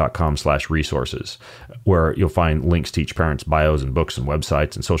boundlessparentingbook.com/resources, where you'll find links to each parent's bios and books and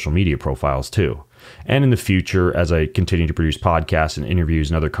websites and social media profiles too. And in the future, as I continue to produce podcasts and interviews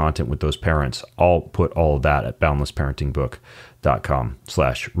and other content with those parents, I'll put all of that at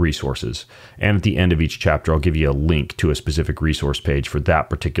boundlessparentingbook.com/resources. And at the end of each chapter, I'll give you a link to a specific resource page for that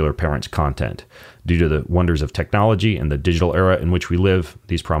particular parent's content. Due to the wonders of technology and the digital era in which we live,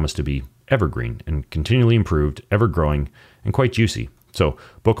 these promise to be evergreen and continually improved, ever growing, and quite juicy. So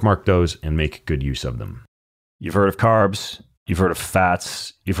bookmark those and make good use of them. You've heard of carbs. You've heard of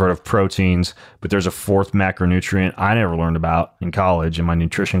fats, you've heard of proteins, but there's a fourth macronutrient I never learned about in college in my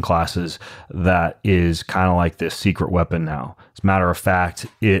nutrition classes that is kind of like this secret weapon now. As a matter of fact,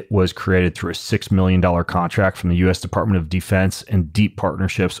 it was created through a $6 million contract from the U.S. Department of Defense and deep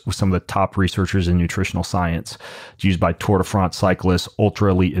partnerships with some of the top researchers in nutritional science. It's used by Tour de France cyclists,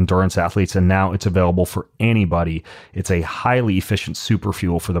 ultra elite endurance athletes, and now it's available for anybody. It's a highly efficient super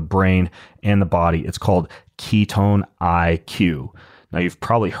fuel for the brain and the body. It's called Ketone IQ. Now, you've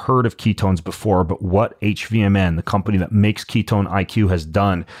probably heard of ketones before, but what HVMN, the company that makes Ketone IQ, has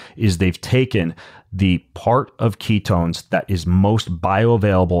done is they've taken the part of ketones that is most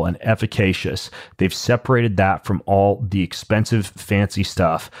bioavailable and efficacious. They've separated that from all the expensive, fancy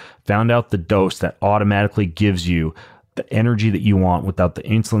stuff, found out the dose that automatically gives you the energy that you want without the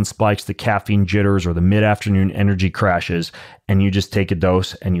insulin spikes, the caffeine jitters, or the mid-afternoon energy crashes, and you just take a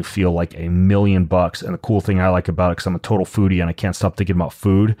dose and you feel like $1,000,000. And the cool thing I like about it, because I'm a total foodie and I can't stop thinking about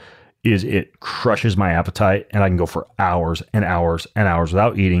food, is it crushes my appetite and I can go for hours and hours and hours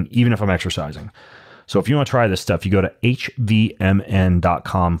without eating, even if I'm exercising. So if you want to try this stuff, you go to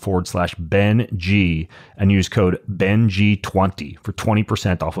hvmn.com/BenG and use code BenG20 for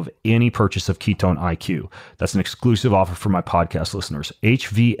 20% off of any purchase of Ketone IQ. That's an exclusive offer for my podcast listeners.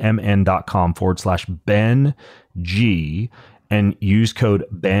 hvmn.com/BenG and use code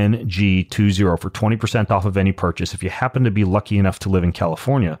BenG20 for 20% off of any purchase. If you happen to be lucky enough to live in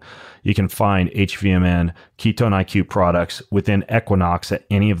California, you can find HVMN Ketone IQ products within Equinox at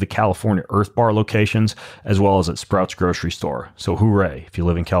any of the California Earth Bar locations, as well as at Sprouts Grocery Store. So hooray if you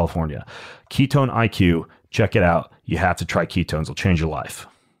live in California. Ketone IQ, check it out. You have to try ketones. It'll change your life.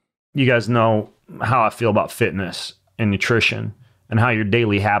 You guys know how I feel about fitness and nutrition and how your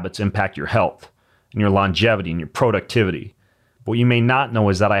daily habits impact your health and your longevity and your productivity. What you may not know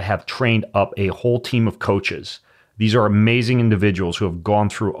is that I have trained up a whole team of coaches. These are amazing individuals who have gone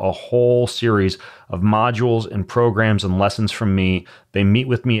through a whole series of modules and programs and lessons from me. They meet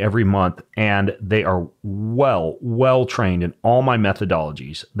with me every month, and they are well trained in all my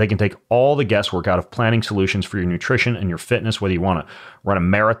methodologies. They can take all the guesswork out of planning solutions for your nutrition and your fitness, whether you want to run a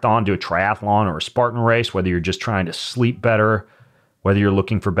marathon, do a triathlon, or a Spartan race, whether you're just trying to sleep better, whether you're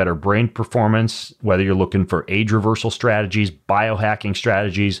looking for better brain performance, whether you're looking for age reversal strategies, biohacking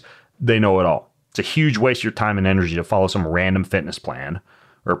strategies, they know it all. It's a huge waste of your time and energy to follow some random fitness plan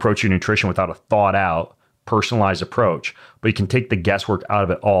or approach your nutrition without a thought out, personalized approach. But you can take the guesswork out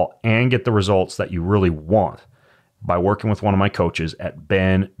of it all and get the results that you really want by working with one of my coaches at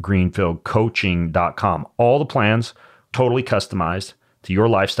bengreenfieldcoaching.com. All the plans totally customized to your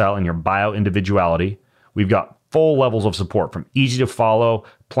lifestyle and your bio individuality. We've got full levels of support from easy to follow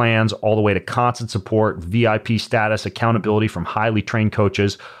plans all the way to constant support, VIP status, accountability from highly trained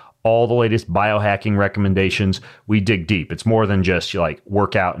coaches, all the latest biohacking recommendations. We dig deep. It's more than just like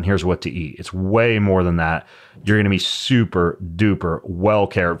work out and here's what to eat. It's way more than that. You're going to be super duper well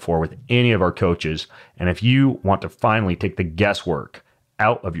cared for with any of our coaches. And if you want to finally take the guesswork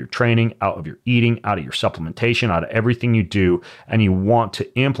out of your training, out of your eating, out of your supplementation, out of everything you do, and you want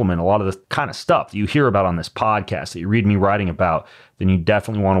to implement a lot of the kind of stuff that you hear about on this podcast, that you read me writing about, then you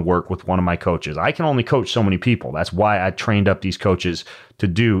definitely want to work with one of my coaches. I can only coach so many people. That's why I trained up these coaches to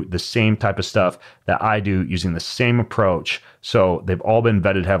do the same type of stuff that I do using the same approach. So they've all been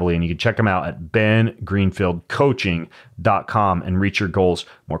vetted heavily, and you can check them out at bengreenfieldcoaching.com and reach your goals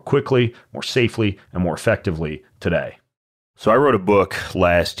more quickly, more safely, and more effectively today. So I wrote a book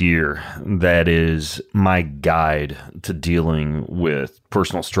last year that is my guide to dealing with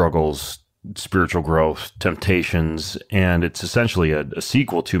personal struggles, spiritual growth, temptations, and it's essentially a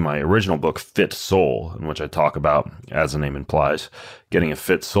sequel to my original book, Fit Soul, in which I talk about, as the name implies, getting a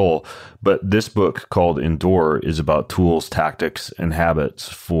fit soul. But this book called Endure is about tools, tactics, and habits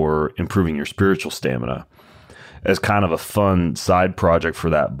for improving your spiritual stamina. As kind of a fun side project for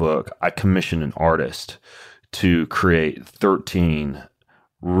that book, I commissioned an artist to create 13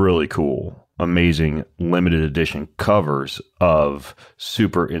 really cool, amazing, limited edition covers of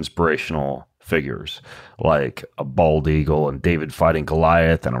super inspirational figures like a bald eagle and David fighting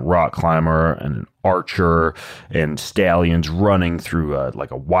Goliath and a rock climber and an archer and stallions running through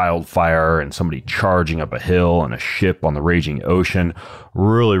like a wildfire and somebody charging up a hill and a ship on the raging ocean.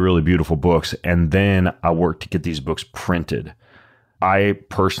 Really, really beautiful books. And then I worked to get these books printed. I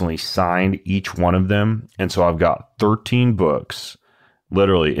personally signed each one of them. And so I've got 13 books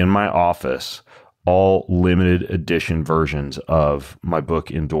literally in my office, all limited edition versions of my book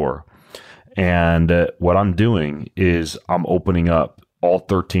Endure. And what I'm doing is I'm opening up all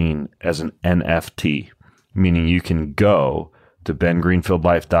 13 as an NFT, meaning you can go to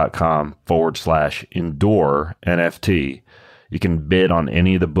bengreenfieldlife.com/endure NFT. You can bid on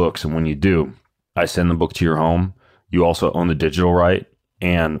any of the books. And when you do, I send the book to your home. You also own the digital right,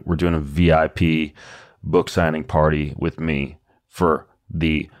 and we're doing a VIP book signing party with me for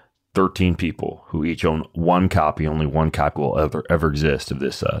the 13 people who each own one copy. Only one copy will ever exist of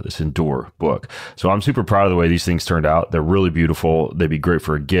this Endure book. So I'm super proud of the way these things turned out. They're really beautiful. They'd be great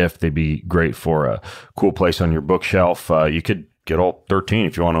for a gift. They'd be great for a cool place on your bookshelf. You could get all 13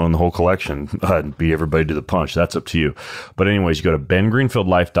 if you want to own the whole collection and beat everybody to the punch. That's up to you. But anyways, you go to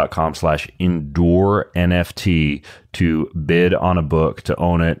bengreenfieldlife.com/endure NFT to bid on a book, to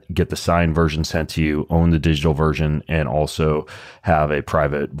own it, get the signed version sent to you, own the digital version, and also have a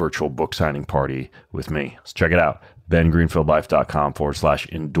private virtual book signing party with me. So check it out.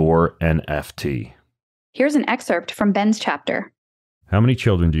 bengreenfieldlife.com/endure NFT. Here's an excerpt from Ben's chapter. How many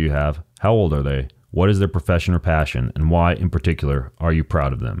children do you have? How old are they? What is their profession or passion, and why, in particular, are you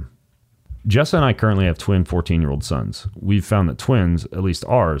proud of them? Jessa and I currently have twin 14-year-old sons. We've found that twins, at least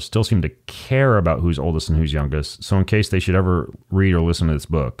ours, still seem to care about who's oldest and who's youngest. So in case they should ever read or listen to this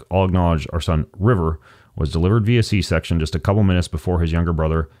book, I'll acknowledge our son River was delivered via C-section just a couple minutes before his younger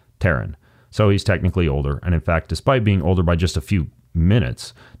brother Taryn. So he's technically older, and in fact, despite being older by just a few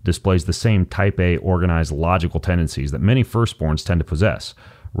minutes, displays the same type A organized logical tendencies that many firstborns tend to possess,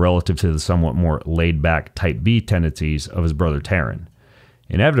 relative to the somewhat more laid-back type B tendencies of his brother Taryn.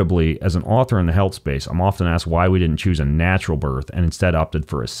 Inevitably, as an author in the health space, I'm often asked why we didn't choose a natural birth and instead opted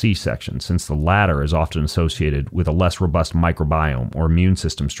for a C-section, since the latter is often associated with a less robust microbiome or immune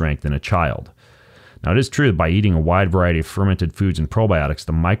system strength in a child. Now, it is true that by eating a wide variety of fermented foods and probiotics,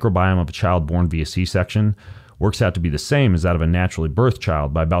 the microbiome of a child born via C-section works out to be the same as that of a naturally birthed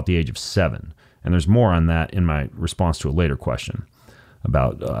child by about the age of 7. And there's more on that in my response to a later question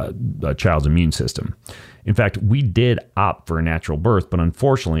about a child's immune system. In fact, we did opt for a natural birth, but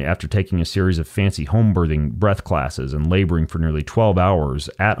unfortunately, after taking a series of fancy home birthing breath classes and laboring for nearly 12 hours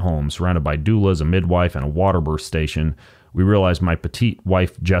at home, surrounded by doulas, a midwife, and a water birth station, we realized my petite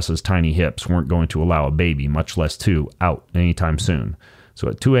wife Jessa's tiny hips weren't going to allow a baby, much less two, out anytime soon. So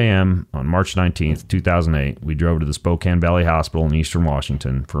at 2 a.m. on March 19th, 2008, we drove to the Spokane Valley Hospital in Eastern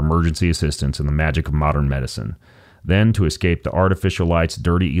Washington for emergency assistance and the magic of modern medicine. Then, to escape the artificial lights,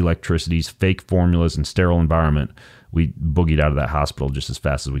 dirty electricities, fake formulas, and sterile environment, we boogied out of that hospital just as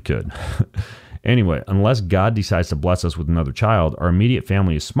fast as we could. Anyway, unless God decides to bless us with another child, our immediate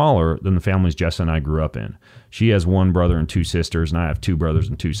family is smaller than the families Jessa and I grew up in. She has one brother and 2 sisters, and I have 2 brothers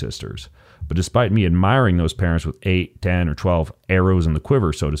and 2 sisters. But despite me admiring those parents with 8, 10, or 12 arrows in the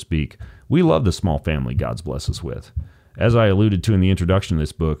quiver, so to speak, we love the small family God's blessed us with. As I alluded to in the introduction to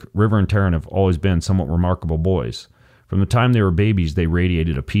this book, River and Taryn have always been somewhat remarkable boys. From the time they were babies, they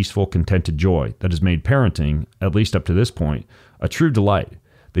radiated a peaceful, contented joy that has made parenting, at least up to this point, a true delight.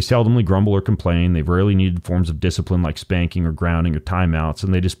 They seldomly grumble or complain, they've rarely needed forms of discipline like spanking or grounding or timeouts,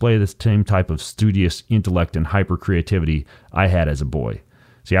 and they display the same type of studious intellect and hyper-creativity I had as a boy.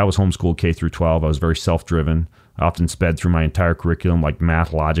 See, I was homeschooled K through 12. I was very self-driven. I often sped through my entire curriculum like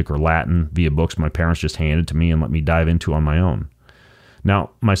math, logic, or Latin via books my parents just handed to me and let me dive into on my own.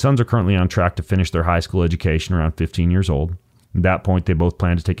 Now, my sons are currently on track to finish their high school education around 15 years old. At that point, they both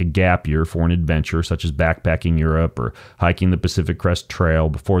plan to take a gap year for an adventure, such as backpacking Europe or hiking the Pacific Crest Trail,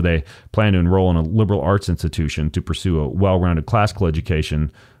 before they plan to enroll in a liberal arts institution to pursue a well-rounded classical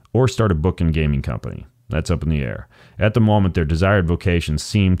education or start a book and gaming company. That's up in the air. At the moment, their desired vocations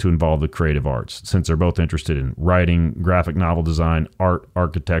seem to involve the creative arts, since they're both interested in writing, graphic novel design, art,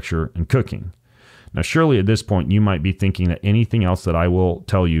 architecture, and cooking. Now, surely at this point, you might be thinking that anything else that I will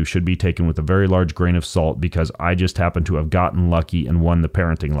tell you should be taken with a very large grain of salt because I just happen to have gotten lucky and won the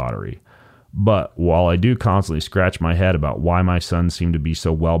parenting lottery. But while I do constantly scratch my head about why my sons seem to be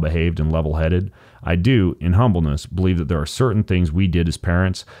so well-behaved and level-headed, I do, in humbleness, believe that there are certain things we did as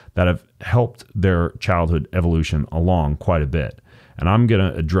parents that have helped their childhood evolution along quite a bit. And I'm going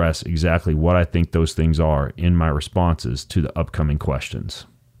to address exactly what I think those things are in my responses to the upcoming questions.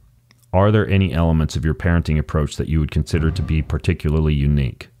 Are there any elements of your parenting approach that you would consider to be particularly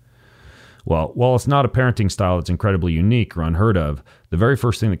unique? Well, while it's not a parenting style that's incredibly unique or unheard of, the very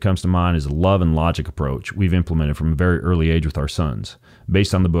first thing that comes to mind is the love and logic approach we've implemented from a very early age with our sons,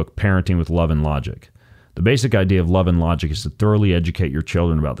 based on the book Parenting with Love and Logic. The basic idea of love and logic is to thoroughly educate your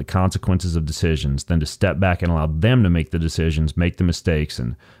children about the consequences of decisions, then to step back and allow them to make the decisions, make the mistakes,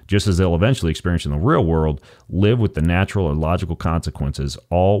 and just as they'll eventually experience in the real world, live with the natural or logical consequences,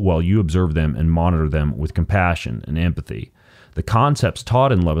 all while you observe them and monitor them with compassion and empathy. The concepts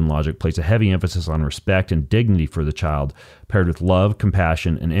taught in Love and Logic place a heavy emphasis on respect and dignity for the child, paired with love,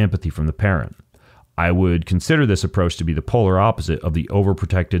 compassion, and empathy from the parent. I would consider this approach to be the polar opposite of the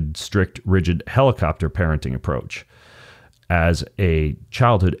overprotected, strict, rigid helicopter parenting approach. As a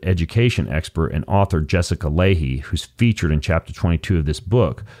childhood education expert and author Jessica Leahy, who's featured in chapter 22 of this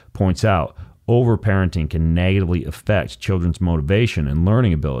book, points out, overparenting can negatively affect children's motivation and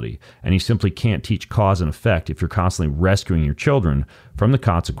learning ability, and you simply can't teach cause and effect if you're constantly rescuing your children from the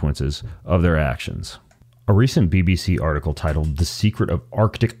consequences of their actions. A recent BBC article titled The Secret of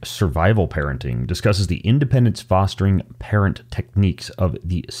Arctic Survival Parenting discusses the independence fostering parent techniques of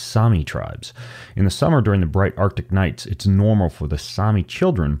the Sami tribes. In the summer during the bright Arctic nights, it's normal for the Sami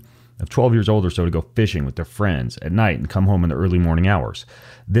children of 12 years old or so to go fishing with their friends at night and come home in the early morning hours.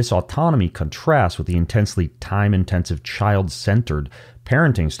 This autonomy contrasts with the intensely time-intensive, child-centered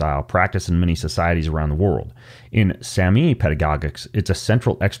parenting style practiced in many societies around the world. In Sami pedagogics, it's a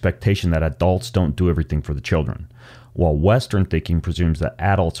central expectation that adults don't do everything for the children, while Western thinking presumes that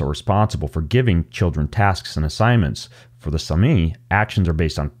adults are responsible for giving children tasks and assignments. For the Sami, actions are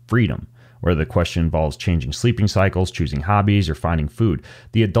based on freedom, whether the question involves changing sleeping cycles, choosing hobbies, or finding food.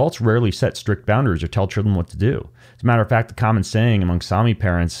 The adults rarely set strict boundaries or tell children what to do. As a matter of fact, the common saying among Sami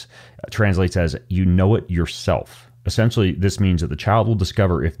parents translates as, "you know it yourself." Essentially, this means that the child will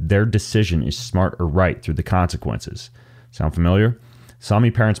discover if their decision is smart or right through the consequences. Sound familiar?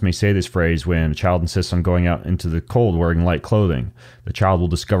 Sami parents may say this phrase when a child insists on going out into the cold wearing light clothing. The child will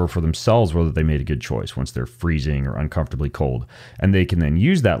discover for themselves whether they made a good choice once they're freezing or uncomfortably cold, and they can then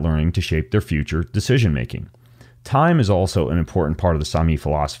use that learning to shape their future decision-making. Time is also an important part of the Sami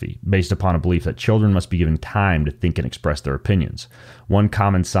philosophy, based upon a belief that children must be given time to think and express their opinions. One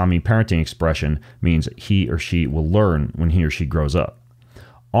common Sami parenting expression means he or she will learn when he or she grows up.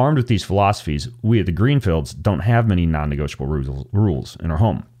 Armed with these philosophies, we at the Greenfields don't have many non-negotiable rules in our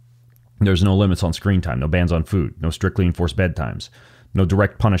home. There's no limits on screen time, no bans on food, no strictly enforced bedtimes, no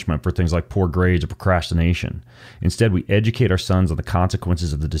direct punishment for things like poor grades or procrastination. Instead, we educate our sons on the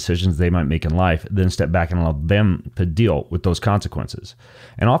consequences of the decisions they might make in life, then step back and allow them to deal with those consequences.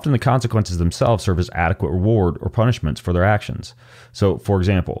 And often the consequences themselves serve as adequate reward or punishments for their actions. So, for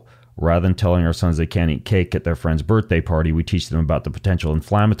example, rather than telling our sons they can't eat cake at their friend's birthday party, we teach them about the potential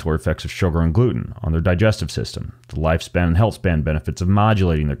inflammatory effects of sugar and gluten on their digestive system, the lifespan and health span benefits of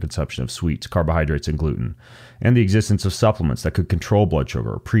modulating their consumption of sweets, carbohydrates, and gluten, and the existence of supplements that could control blood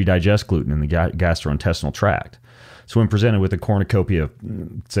sugar or pre-digest gluten in the gastrointestinal tract. So when presented with a cornucopia of,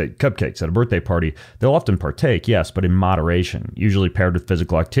 say, cupcakes at a birthday party, they'll often partake, yes, but in moderation, usually paired with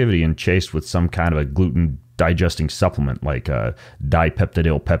physical activity and chased with some kind of a gluten digesting supplement like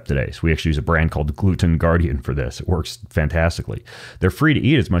dipeptidyl peptidase. We actually use a brand called Gluten Guardian for this. It works fantastically. They're free to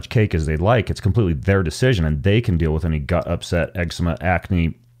eat as much cake as they'd like. It's completely their decision, and they can deal with any gut upset, eczema,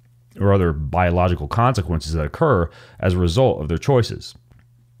 acne, or other biological consequences that occur as a result of their choices.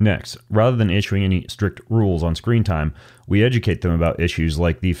 Next, rather than issuing any strict rules on screen time, we educate them about issues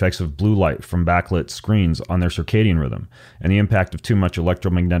like the effects of blue light from backlit screens on their circadian rhythm and the impact of too much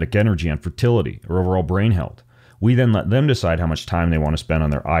electromagnetic energy on fertility or overall brain health. We then let them decide how much time they want to spend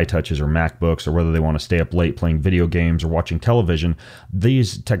on their iTouches or MacBooks, or whether they want to stay up late playing video games or watching television.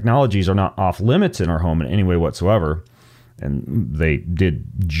 These technologies are not off limits in our home in any way whatsoever. And they did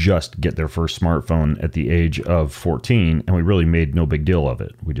just get their first smartphone at the age of 14, and we really made no big deal of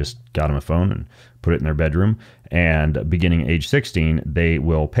it. We just got them a phone and put it in their bedroom. And beginning age 16, they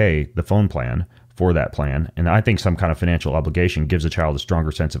will pay the phone plan for that plan. And I think some kind of financial obligation gives a child a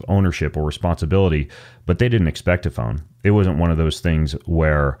stronger sense of ownership or responsibility, but they didn't expect a phone. It wasn't one of those things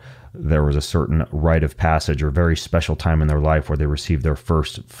where there was a certain rite of passage or very special time in their life where they received their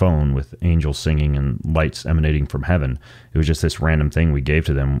first phone with angels singing and lights emanating from heaven. It was just this random thing we gave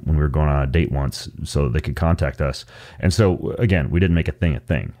to them when we were going on a date once so that they could contact us. And so, again, we didn't make a thing,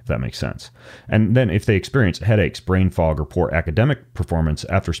 if that makes sense. And then if they experience headaches, brain fog, or poor academic performance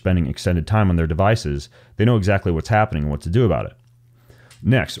after spending extended time on their devices, they know exactly what's happening and what to do about it.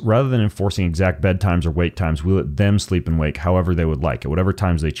 Next, rather than enforcing exact bedtimes or wake times, we let them sleep and wake however they would like, at whatever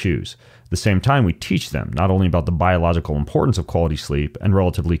times they choose. At the same time, we teach them not only about the biological importance of quality sleep and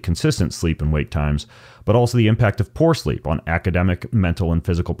relatively consistent sleep and wake times, but also the impact of poor sleep on academic, mental, and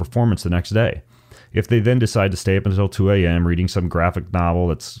physical performance the next day. If they then decide to stay up until 2 a.m. reading some graphic novel,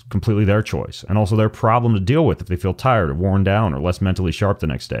 that's completely their choice, and also their problem to deal with if they feel tired or worn down or less mentally sharp the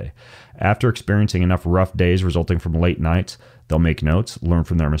next day. After experiencing enough rough days resulting from late nights, they'll make notes, learn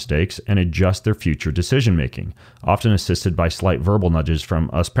from their mistakes, and adjust their future decision-making, often assisted by slight verbal nudges from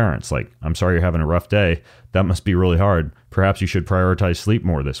us parents, like, "I'm sorry you're having a rough day. That must be really hard. Perhaps you should prioritize sleep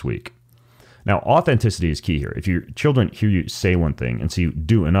more this week." Now, authenticity is key here. If your children hear you say one thing and see you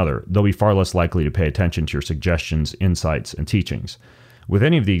do another, they'll be far less likely to pay attention to your suggestions, insights, and teachings. With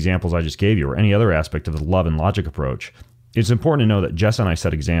any of the examples I just gave you, or any other aspect of the love and logic approach, it's important to know that Jess and I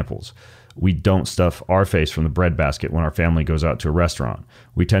set examples. We don't stuff our face from the breadbasket when our family goes out to a restaurant.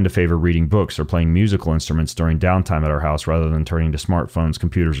 We tend to favor reading books or playing musical instruments during downtime at our house rather than turning to smartphones,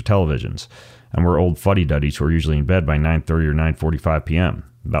 computers, or televisions. And we're old fuddy-duddies who are usually in bed by 9:30 or 9:45 p.m.,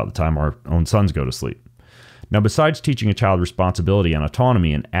 about the time our own sons go to sleep. Now, besides teaching a child responsibility and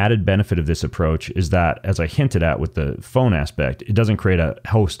autonomy, an added benefit of this approach is that, as I hinted at with the phone aspect, it doesn't create a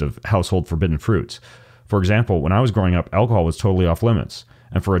host of household forbidden fruits. For example, when I was growing up, alcohol was totally off limits,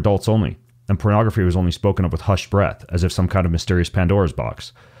 and for adults only, and pornography was only spoken of with hushed breath, as if some kind of mysterious Pandora's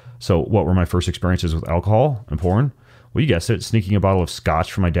box. So what were my first experiences with alcohol and porn? Well, you guessed it, sneaking a bottle of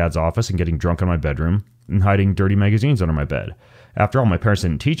scotch from my dad's office and getting drunk in my bedroom, and hiding dirty magazines under my bed. After all, my parents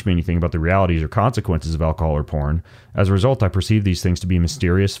didn't teach me anything about the realities or consequences of alcohol or porn. As a result, I perceived these things to be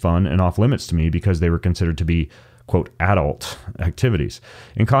mysterious, fun, and off limits to me because they were considered to be, quote, adult activities.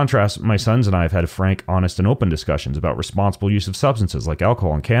 In contrast, my sons and I have had frank, honest, and open discussions about responsible use of substances like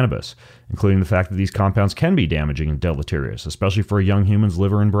alcohol and cannabis, including the fact that these compounds can be damaging and deleterious, especially for a young human's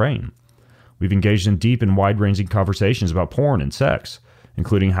liver and brain. We've engaged in deep and wide-ranging conversations about porn and sex,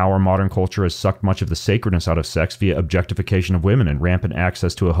 including how our modern culture has sucked much of the sacredness out of sex via objectification of women and rampant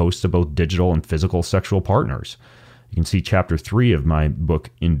access to a host of both digital and physical sexual partners. You can see Chapter 3 of my book,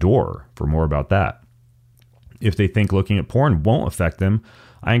 Endure, for more about that. If they think looking at porn won't affect them,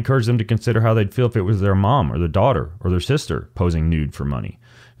 I encourage them to consider how they'd feel if it was their mom or their daughter or their sister posing nude for money.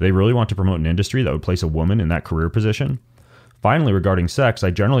 Do they really want to promote an industry that would place a woman in that career position? Finally, regarding sex,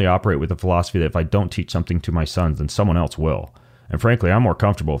 I generally operate with the philosophy that if I don't teach something to my sons, then someone else will. And frankly, I'm more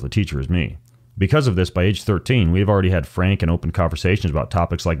comfortable if the teacher is me. Because of this, by age 13, we have already had frank and open conversations about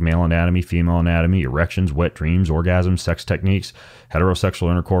topics like male anatomy, female anatomy, erections, wet dreams, orgasms, sex techniques, heterosexual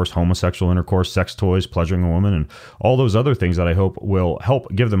intercourse, homosexual intercourse, sex toys, pleasuring a woman, and all those other things that I hope will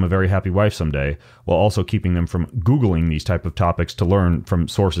help give them a very happy wife someday, while also keeping them from Googling these type of topics to learn from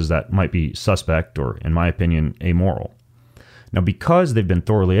sources that might be suspect or, in my opinion, amoral. Now, because they've been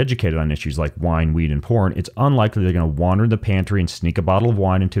thoroughly educated on issues like wine, weed, and porn, it's unlikely they're going to wander in the pantry and sneak a bottle of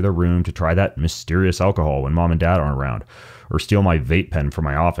wine into their room to try that mysterious alcohol when mom and dad aren't around, or steal my vape pen from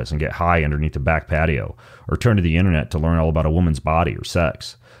my office and get high underneath the back patio, or turn to the internet to learn all about a woman's body or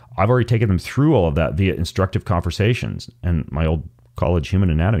sex. I've already taken them through all of that via instructive conversations and my old college human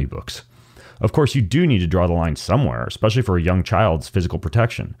anatomy books. Of course, you do need to draw the line somewhere, especially for a young child's physical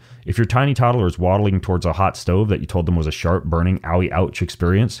protection. If your tiny toddler is waddling towards a hot stove that you told them was a sharp, burning, owie, ouch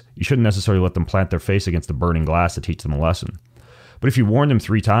experience, you shouldn't necessarily let them plant their face against the burning glass to teach them a lesson. But if you warn them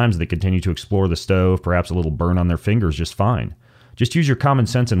 3 times and they continue to explore the stove, perhaps a little burn on their fingers, just fine. Just use your common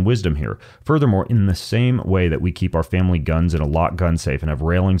sense and wisdom here. Furthermore, in the same way that we keep our family guns in a locked gun safe and have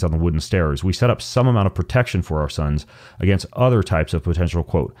railings on the wooden stairs, we set up some amount of protection for our sons against other types of potential,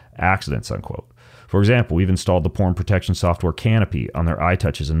 quote, accidents, unquote. For example, we've installed the porn protection software Canopy on their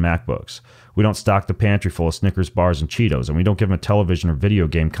iTouches and MacBooks. We don't stock the pantry full of Snickers bars and Cheetos, and we don't give them a television or video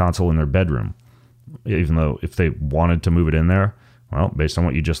game console in their bedroom. Even though if they wanted to move it in there, well, based on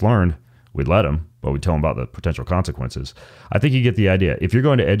what you just learned, we'd let them, but we'd tell them about the potential consequences. I think you get the idea. If you're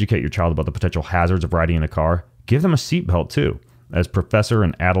going to educate your child about the potential hazards of riding in a car, give them a seatbelt too. As professor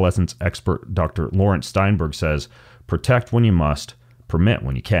and adolescence expert Dr. Lawrence Steinberg says, protect when you must, permit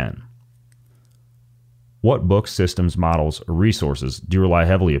when you can. What books, systems, models, or resources do you rely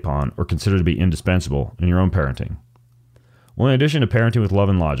heavily upon or consider to be indispensable in your own parenting? Well, in addition to Parenting with Love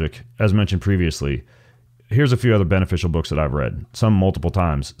and Logic, as mentioned previously, here's a few other beneficial books that I've read, some multiple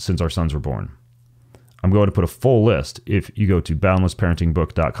times since our sons were born. I'm going to put a full list if you go to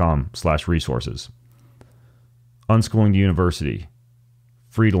boundlessparentingbook.com/resources. Unschooling to University,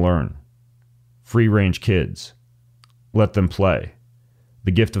 Free to Learn, Free Range Kids, Let Them Play,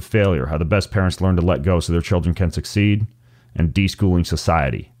 The Gift of Failure, How the Best Parents Learn to Let Go So Their Children Can Succeed, and Deschooling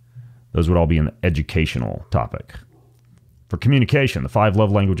Society. Those would all be in the educational topic. For communication, The 5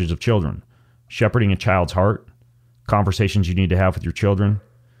 Love Languages of Children, Shepherding a Child's Heart, Conversations You Need to Have with Your Children,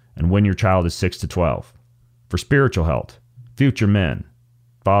 and When Your Child is 6 to 12. For spiritual health, Future Men,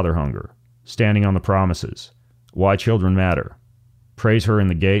 Father Hunger, Standing on the Promises, Why Children Matter, Praise Her in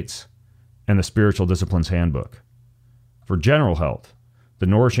the Gates, and the Spiritual Disciplines Handbook. For general health, the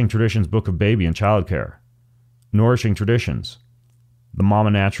Nourishing Traditions Book of Baby and Child Care, Nourishing Traditions, the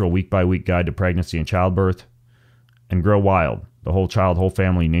Mama Natural Week by Week Guide to Pregnancy and Childbirth, and Grow Wild, the Whole Child, Whole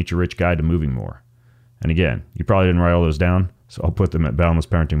Family, Nature-Rich Guide to Moving More. And again, you probably didn't write all those down, so I'll put them at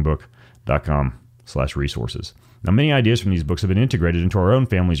boundlessparentingbook.com/resources. Now, many ideas from these books have been integrated into our own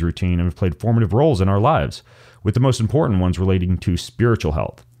family's routine and have played formative roles in our lives, with the most important ones relating to spiritual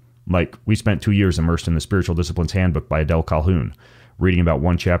health. Like, we spent 2 years immersed in the Spiritual Disciplines Handbook by Adele Calhoun, reading about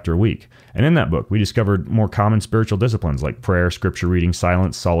 1 chapter a week. And in that book, we discovered more common spiritual disciplines like prayer, scripture reading,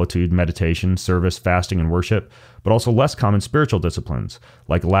 silence, solitude, meditation, service, fasting, and worship, but also less common spiritual disciplines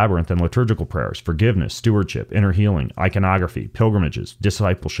like labyrinth and liturgical prayers, forgiveness, stewardship, inner healing, iconography, pilgrimages,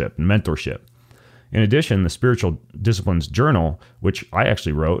 discipleship, and mentorship. In addition, the Spiritual Disciplines Journal, which I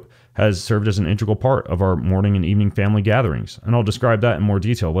actually wrote, has served as an integral part of our morning and evening family gatherings, and I'll describe that in more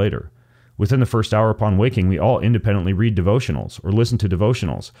detail later. Within the first hour upon waking, we all independently read devotionals or listen to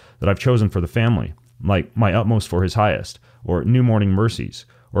devotionals that I've chosen for the family, like My Utmost for His Highest, or New Morning Mercies,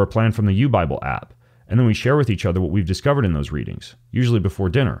 or a plan from the U-Bible app, and then we share with each other what we've discovered in those readings, usually before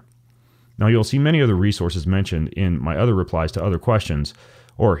dinner. Now, you'll see many other resources mentioned in my other replies to other questions,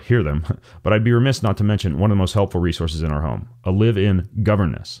 or hear them, but I'd be remiss not to mention one of the most helpful resources in our home, a live-in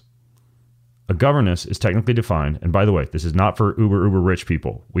governess. A governess is technically defined, and by the way, this is not for uber rich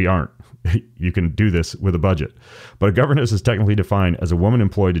people. We aren't. You can do this with a budget. But a governess is technically defined as a woman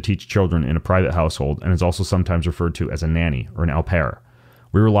employed to teach children in a private household and is also sometimes referred to as a nanny or an au pair.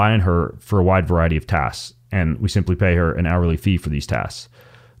 We rely on her for a wide variety of tasks, and we simply pay her an hourly fee for these tasks.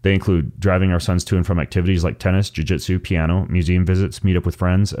 They include driving our sons to and from activities like tennis, jiu-jitsu, piano, museum visits, meet up with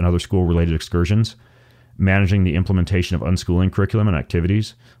friends, and other school-related excursions, managing the implementation of unschooling curriculum and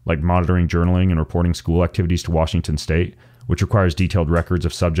activities, like monitoring, journaling, and reporting school activities to Washington State, which requires detailed records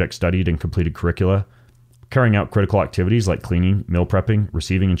of subjects studied and completed curricula, carrying out critical activities like cleaning, meal prepping,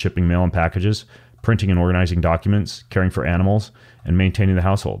 receiving and shipping mail and packages, printing and organizing documents, caring for animals, and maintaining the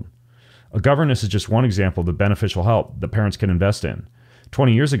household. A governess is just one example of the beneficial help that parents can invest in.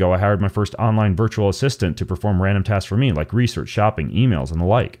 20 years ago, I hired my first online virtual assistant to perform random tasks for me, like research, shopping, emails, and the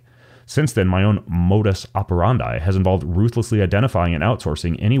like. Since then, my own modus operandi has involved ruthlessly identifying and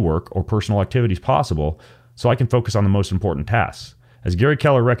outsourcing any work or personal activities possible so I can focus on the most important tasks. As Gary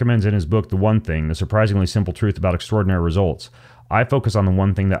Keller recommends in his book, The One Thing, The Surprisingly Simple Truth About Extraordinary Results, I focus on the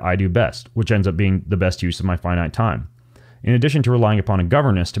one thing that I do best, which ends up being the best use of my finite time. In addition to relying upon a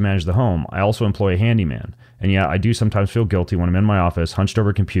governess to manage the home, I also employ a handyman. And yeah, I do sometimes feel guilty when I'm in my office, hunched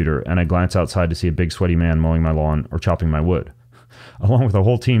over a computer, and I glance outside to see a big sweaty man mowing my lawn or chopping my wood, along with a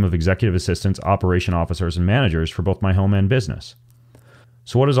whole team of executive assistants, operation officers, and managers for both my home and business.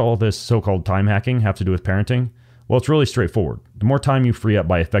 So what does all this so-called time hacking have to do with parenting? Well, it's really straightforward. The more time you free up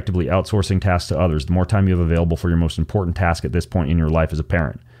by effectively outsourcing tasks to others, the more time you have available for your most important task at this point in your life as a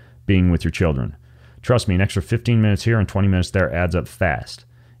parent, being with your children. Trust me, an extra 15 minutes here and 20 minutes there adds up fast.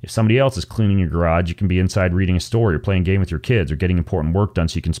 If somebody else is cleaning your garage, you can be inside reading a story or playing a game with your kids or getting important work done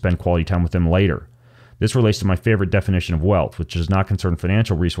so you can spend quality time with them later. This relates to my favorite definition of wealth, which does not concern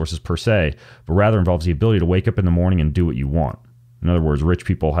financial resources per se, but rather involves the ability to wake up in the morning and do what you want. In other words, rich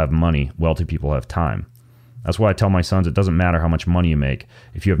people have money, wealthy people have time. That's why I tell my sons it doesn't matter how much money you make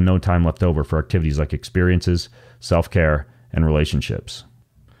if you have no time left over for activities like experiences, self-care, and relationships.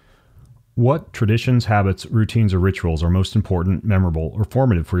 What traditions, habits, routines, or rituals are most important, memorable, or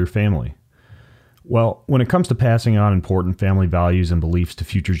formative for your family? Well, when it comes to passing on important family values and beliefs to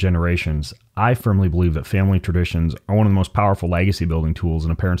future generations, I firmly believe that family traditions are one of the most powerful legacy building tools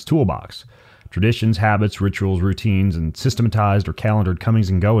in a parent's toolbox. Traditions, habits, rituals, routines, and systematized or calendared comings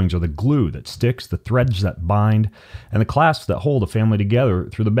and goings are the glue that sticks, the threads that bind, and the clasps that hold a family together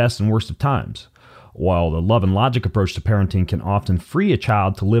through the best and worst of times. While the love and logic approach to parenting can often free a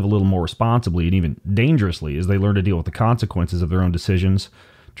child to live a little more responsibly and even dangerously as they learn to deal with the consequences of their own decisions,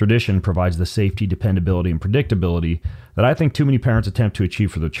 tradition provides the safety, dependability, and predictability that I think too many parents attempt to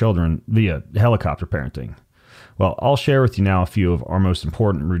achieve for their children via helicopter parenting. Well, I'll share with you now a few of our most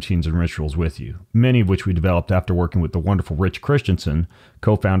important routines and rituals with you, many of which we developed after working with the wonderful Rich Christensen,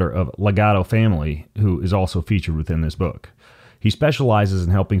 co-founder of Legato Family, who is also featured within this book. He specializes in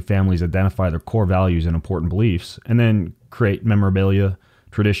helping families identify their core values and important beliefs, and then create memorabilia,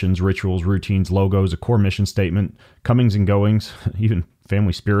 traditions, rituals, routines, logos, a core mission statement, comings and goings, even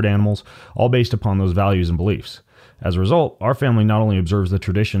family spirit animals, all based upon those values and beliefs. As a result, our family not only observes the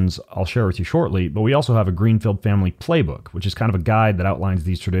traditions I'll share with you shortly, but we also have a Greenfield family playbook, which is kind of a guide that outlines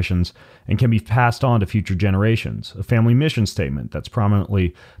these traditions and can be passed on to future generations, a family mission statement that's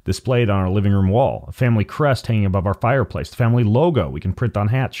prominently displayed on our living room wall, a family crest hanging above our fireplace, the family logo we can print on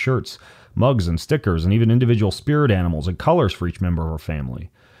hats, shirts, mugs, and stickers, and even individual spirit animals and colors for each member of our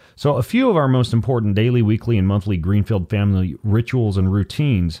family. So a few of our most important daily, weekly, and monthly Greenfield family rituals and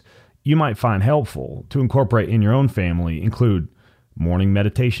routines you might find helpful to incorporate in your own family include morning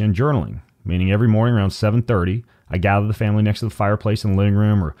meditation and journaling, meaning every morning around 7:30, I gather the family next to the fireplace in the living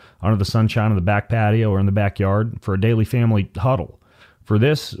room or under the sunshine on the back patio or in the backyard for a daily family huddle. For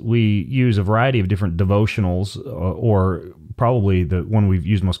this, we use a variety of different devotionals, or probably the one we've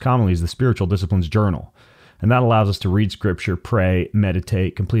used most commonly is the Spiritual Disciplines Journal. And that allows us to read scripture, pray,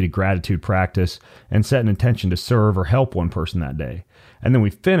 meditate, complete a gratitude practice, and set an intention to serve or help one person that day. And then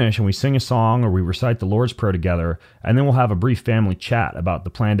we finish and we sing a song or we recite the Lord's Prayer together, and then we'll have a brief family chat about the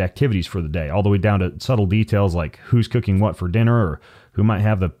planned activities for the day, all the way down to subtle details like who's cooking what for dinner or who might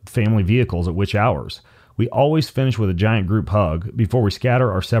have the family vehicles at which hours. We always finish with a giant group hug before we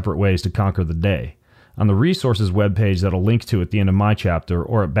scatter our separate ways to conquer the day. On the resources webpage that I'll link to at the end of my chapter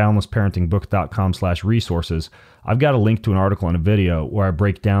or at boundlessparentingbook.com/resources, I've got a link to an article and a video where I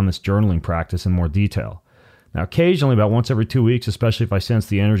break down this journaling practice in more detail. Now, occasionally, about once every 2 weeks, especially if I sense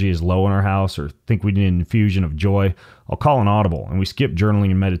the energy is low in our house or think we need an infusion of joy, I'll call an audible and we skip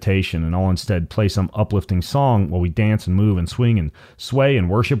journaling and meditation, and I'll instead play some uplifting song while we dance and move and swing and sway and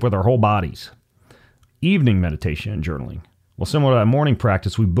worship with our whole bodies. Evening meditation and journaling. Well, similar to that morning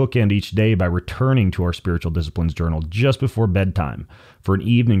practice, we bookend each day by returning to our spiritual disciplines journal just before bedtime for an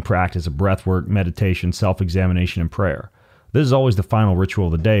evening practice of breathwork, meditation, self-examination, and prayer. This is always the final ritual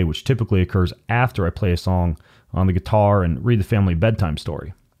of the day, which typically occurs after I play a song on the guitar and read the family bedtime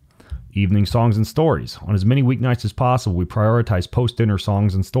story. Evening songs and stories. On as many weeknights as possible, we prioritize post-dinner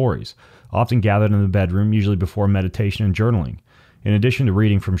songs and stories, often gathered in the bedroom, usually before meditation and journaling. In addition to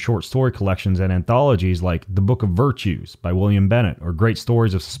reading from short story collections and anthologies like The Book of Virtues by William Bennett, or Great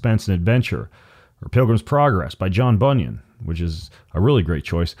Stories of Suspense and Adventure, or Pilgrim's Progress by John Bunyan, which is a really great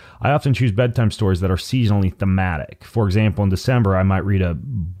choice, I often choose bedtime stories that are seasonally thematic. For example, in December, I might read a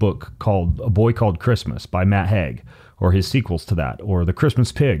book called A Boy Called Christmas by Matt Haig, or his sequels to that, or The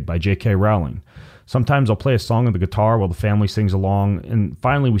Christmas Pig by J.K. Rowling. Sometimes I'll play a song on the guitar while the family sings along, and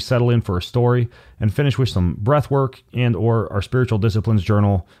finally we settle in for a story and finish with some breath work and or our spiritual disciplines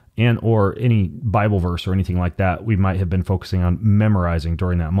journal and or any Bible verse or anything like that we might have been focusing on memorizing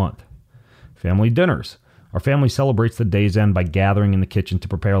during that month. Family dinners. Our family celebrates the day's end by gathering in the kitchen to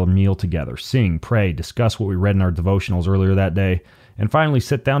prepare a meal together, sing, pray, discuss what we read in our devotionals earlier that day, and finally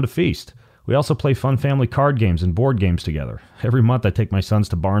sit down to feast. We also play fun family card games and board games together. Every month I take my sons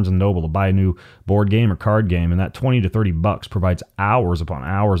to Barnes & Noble to buy a new board game or card game, and that $20 to $30 provides hours upon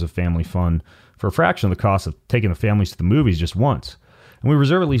hours of family fun for a fraction of the cost of taking the families to the movies just once. And we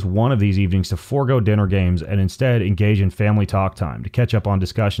reserve at least one of these evenings to forego dinner games and instead engage in family talk time to catch up on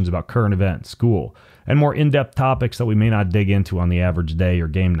discussions about current events, school, and more in-depth topics that we may not dig into on the average day or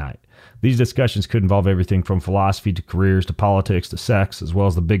game night. These discussions could involve everything from philosophy to careers to politics to sex, as well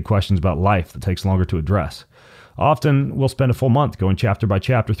as the big questions about life that takes longer to address. Often, we'll spend a full month going chapter by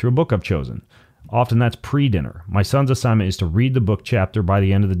chapter through a book I've chosen. Often that's pre-dinner. My son's assignment is to read the book chapter by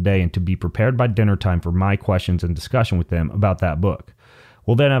the end of the day and to be prepared by dinner time for my questions and discussion with them about that book.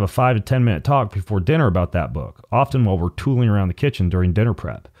 We'll then have a 5 to 10 minute talk before dinner about that book, often while we're tooling around the kitchen during dinner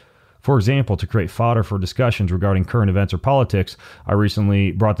prep. For example, to create fodder for discussions regarding current events or politics, I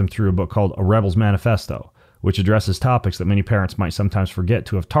recently brought them through a book called A Rebel's Manifesto, which addresses topics that many parents might sometimes forget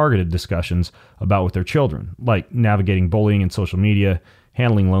to have targeted discussions about with their children, like navigating bullying and social media,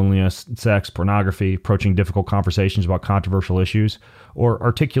 handling loneliness, sex, pornography, approaching difficult conversations about controversial issues, or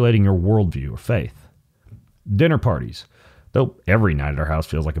articulating your worldview or faith. Dinner parties. Though every night at our house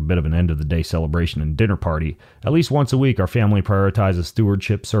feels like a bit of an end-of-the-day celebration and dinner party, at least once a week our family prioritizes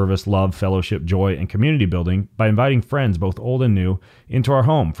stewardship, service, love, fellowship, joy, and community building by inviting friends, both old and new, into our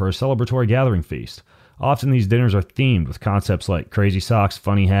home for a celebratory gathering feast. Often these dinners are themed with concepts like crazy socks,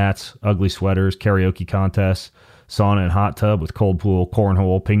 funny hats, ugly sweaters, karaoke contests, sauna and hot tub with cold pool,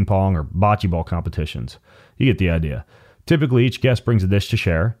 cornhole, ping pong, or bocce ball competitions. You get the idea. Typically, each guest brings a dish to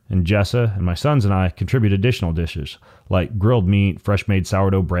share, and Jessa and my sons and I contribute additional dishes, like grilled meat, fresh-made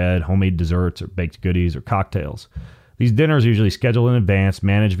sourdough bread, homemade desserts, or baked goodies, or cocktails. These dinners are usually scheduled in advance,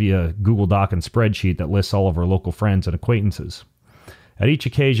 managed via Google Doc and spreadsheet that lists all of our local friends and acquaintances. At each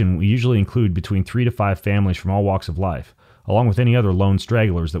occasion, we usually include between 3 to 5 families from all walks of life, along with any other lone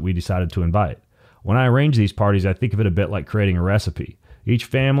stragglers that we decided to invite. When I arrange these parties, I think of it a bit like creating a recipe. Each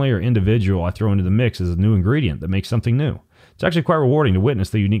family or individual I throw into the mix is a new ingredient that makes something new. It's actually quite rewarding to witness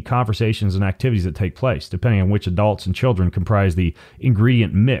the unique conversations and activities that take place, depending on which adults and children comprise the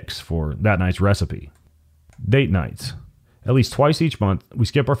ingredient mix for that night's recipe. Date nights. At least twice each month, we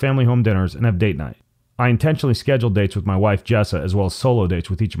skip our family home dinners and have date night. I intentionally schedule dates with my wife Jessa as well as solo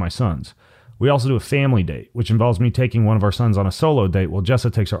dates with each of my sons. We also do a family date, which involves me taking one of our sons on a solo date while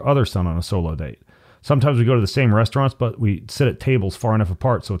Jessa takes our other son on a solo date. Sometimes we go to the same restaurants, but we sit at tables far enough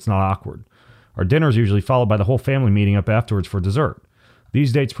apart so it's not awkward. Our dinner is usually followed by the whole family meeting up afterwards for dessert.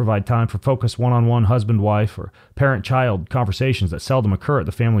 These dates provide time for focused one-on-one husband-wife or parent-child conversations that seldom occur at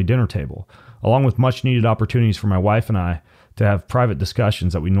the family dinner table, along with much-needed opportunities for my wife and I to have private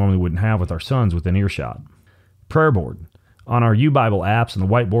discussions that we normally wouldn't have with our sons within earshot. Prayer board. On our U-Bible apps and the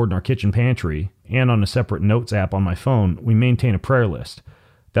whiteboard in our kitchen pantry, and on a separate notes app on my phone, we maintain a prayer list.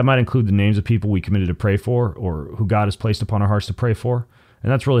 That might include the names of people we committed to pray for or who God has placed upon our hearts to pray for.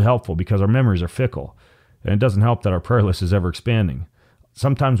 And that's really helpful because our memories are fickle. And it doesn't help that our prayer list is ever expanding.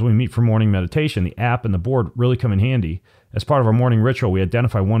 Sometimes when we meet for morning meditation, the app and the board really come in handy. As part of our morning ritual, we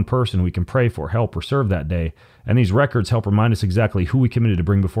identify one person we can pray for, help, or serve that day. And these records help remind us exactly who we committed to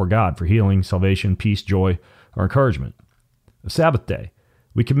bring before God for healing, salvation, peace, joy, or encouragement. A Sabbath day.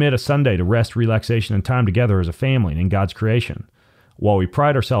 We commit a Sunday to rest, relaxation, and time together as a family and in God's creation. While we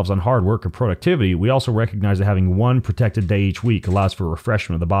pride ourselves on hard work and productivity, we also recognize that having one protected day each week allows for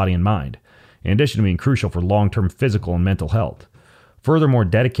refreshment of the body and mind, in addition to being crucial for long-term physical and mental health. Furthermore,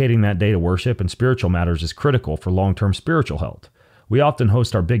 dedicating that day to worship and spiritual matters is critical for long-term spiritual health. We often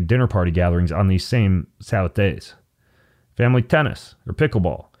host our big dinner party gatherings on these same Sabbath days. Family tennis or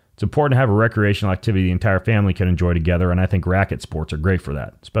pickleball. It's important to have a recreational activity the entire family can enjoy together, and I think racket sports are great for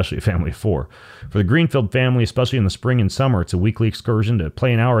that, especially a family of 4. For the Greenfield family, especially in the spring and summer, it's a weekly excursion to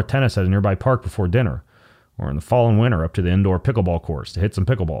play an hour of tennis at a nearby park before dinner, or in the fall and winter up to the indoor pickleball course to hit some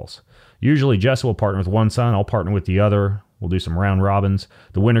pickleballs. Usually Jess will partner with one son, I'll partner with the other. We'll do some round robins.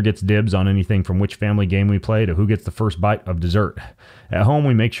 The winner gets dibs on anything from which family game we play to who gets the first bite of dessert. At home,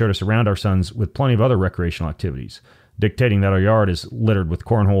 we make sure to surround our sons with plenty of other recreational activities, dictating that our yard is littered with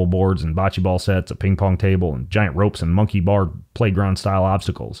cornhole boards and bocce ball sets, a ping pong table, and giant ropes and monkey bar playground-style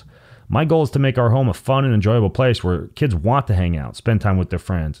obstacles. My goal is to make our home a fun and enjoyable place where kids want to hang out, spend time with their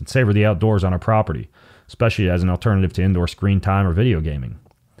friends, and savor the outdoors on our property, especially as an alternative to indoor screen time or video gaming.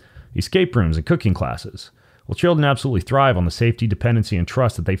 Escape rooms and cooking classes. Well, children absolutely thrive on the safety, dependency, and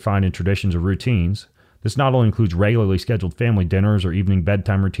trust that they find in traditions or routines. This not only includes regularly scheduled family dinners or evening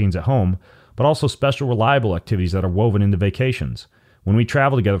bedtime routines at home, but also special, reliable activities that are woven into vacations. When we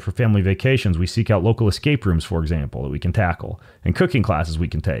travel together for family vacations, we seek out local escape rooms, for example, that we can tackle, and cooking classes we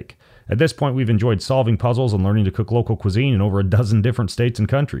can take. At this point, we've enjoyed solving puzzles and learning to cook local cuisine in over a dozen different states and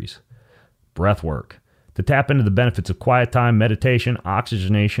countries. Breath work. To tap into the benefits of quiet time, meditation,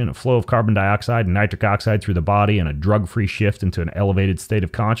 oxygenation, a flow of carbon dioxide and nitric oxide through the body, and a drug-free shift into an elevated state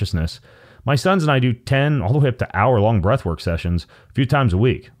of consciousness, my sons and I do 10 all the way up to hour-long breathwork sessions a few times a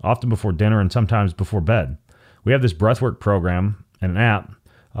week, often before dinner and sometimes before bed. We have this breathwork program and an app.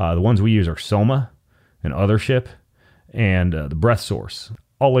 The ones we use are Soma and Othership and the Breath Source.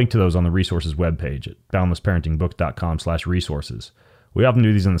 I'll link to those on the resources webpage at boundlessparentingbook.com/resources. We often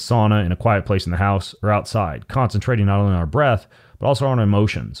do these in the sauna, in a quiet place in the house, or outside, concentrating not only on our breath, but also on our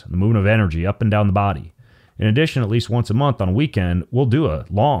emotions, and the movement of energy up and down the body. In addition, at least once a month on a weekend, we'll do a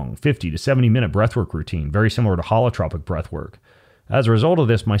long 50 to 70-minute breathwork routine, very similar to holotropic breathwork. As a result of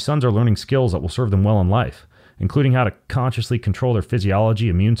this, my sons are learning skills that will serve them well in life, including how to consciously control their physiology,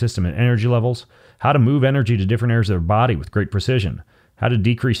 immune system, and energy levels, how to move energy to different areas of their body with great precision, how to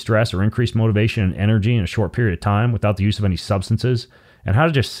decrease stress or increase motivation and energy in a short period of time without the use of any substances, and how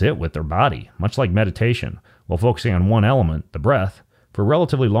to just sit with their body, much like meditation, while focusing on one element, the breath, for a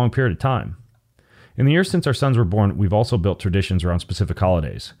relatively long period of time. In the years since our sons were born, we've also built traditions around specific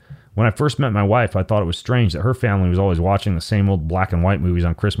holidays. When I first met my wife, I thought it was strange that her family was always watching the same old black and white movies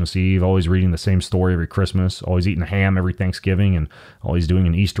on Christmas Eve, always reading the same story every Christmas, always eating ham every Thanksgiving, and always doing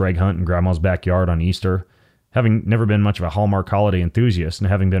an Easter egg hunt in Grandma's backyard on Easter. Having never been much of a Hallmark holiday enthusiast and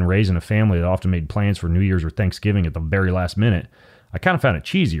having been raised in a family that often made plans for New Year's or Thanksgiving at the very last minute, I kind of found it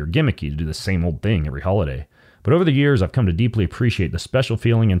cheesy or gimmicky to do the same old thing every holiday. But over the years, I've come to deeply appreciate the special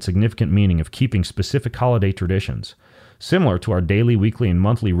feeling and significant meaning of keeping specific holiday traditions. Similar to our daily, weekly, and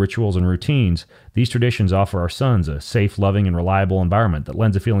monthly rituals and routines, these traditions offer our sons a safe, loving, and reliable environment that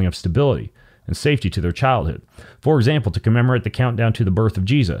lends a feeling of stability and safety to their childhood. For example, to commemorate the countdown to the birth of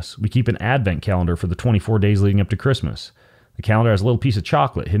Jesus, we keep an Advent calendar for the 24 days leading up to Christmas. The calendar has a little piece of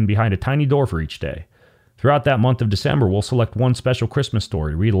chocolate hidden behind a tiny door for each day. Throughout that month of December, we'll select one special Christmas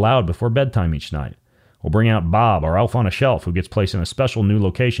story to read aloud before bedtime each night. We'll bring out Bob, our elf on a shelf, who gets placed in a special new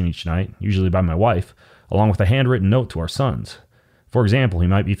location each night, usually by my wife, along with a handwritten note to our sons. For example, he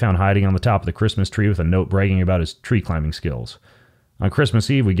might be found hiding on the top of the Christmas tree with a note bragging about his tree climbing skills. On Christmas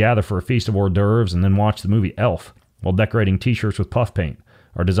Eve, we gather for a feast of hors d'oeuvres and then watch the movie Elf, while decorating t-shirts with puff paint,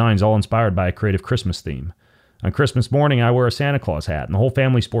 our designs all inspired by a creative Christmas theme. On Christmas morning, I wear a Santa Claus hat, and the whole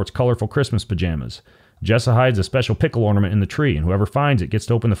family sports colorful Christmas pajamas. Jessa hides a special pickle ornament in the tree, and whoever finds it gets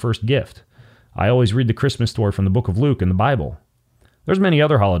to open the first gift. I always read the Christmas story from the book of Luke in the Bible. There's many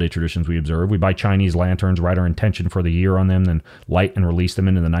other holiday traditions we observe. We buy Chinese lanterns, write our intention for the year on them, then light and release them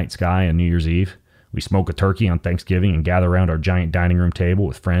into the night sky on New Year's Eve. We smoke a turkey on Thanksgiving and gather around our giant dining room table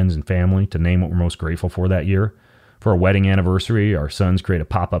with friends and family to name what we're most grateful for that year. For our wedding anniversary, our sons create a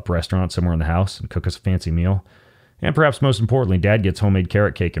pop-up restaurant somewhere in the house and cook us a fancy meal. And perhaps most importantly, Dad gets homemade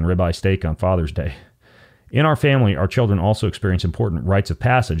carrot cake and ribeye steak on Father's Day. In our family, our children also experience important rites of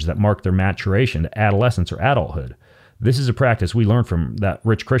passage that mark their maturation to adolescence or adulthood. This is a practice we learned from that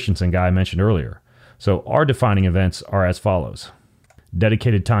Rich Christensen guy I mentioned earlier. So our defining events are as follows.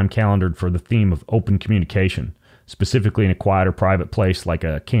 Dedicated time calendared for the theme of open communication, specifically in a quiet or private place like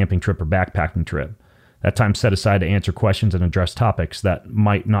a camping trip or backpacking trip. That time set aside to answer questions and address topics that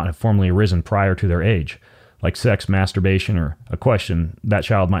might not have formally arisen prior to their age, like sex, masturbation, or a question that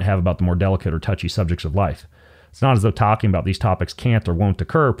child might have about the more delicate or touchy subjects of life. It's not as though talking about these topics can't or won't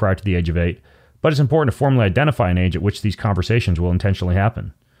occur prior to the age of 8, but it's important to formally identify an age at which these conversations will intentionally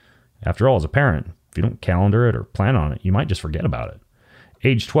happen. After all, as a parent, if you don't calendar it or plan on it, you might just forget about it.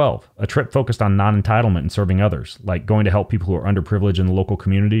 Age 12, a trip focused on non-entitlement and serving others, like going to help people who are underprivileged in the local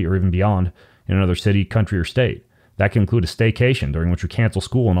community or even beyond in another city, country, or state. That can include a staycation during which we cancel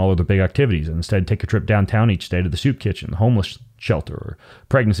school and all other big activities and instead take a trip downtown each day to the soup kitchen, the homeless shelter, or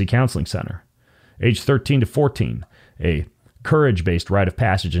pregnancy counseling center. Age 13 to 14, a courage-based rite of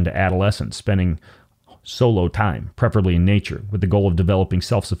passage into adolescence, spending solo time, preferably in nature, with the goal of developing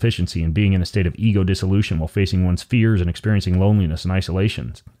self-sufficiency and being in a state of ego dissolution while facing one's fears and experiencing loneliness and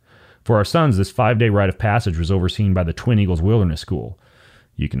isolations. For our sons, this 5-day rite of passage was overseen by the Twin Eagles Wilderness School.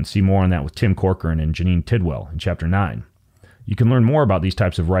 You can see more on that with Tim Corcoran and Janine Tidwell in Chapter 9. You can learn more about these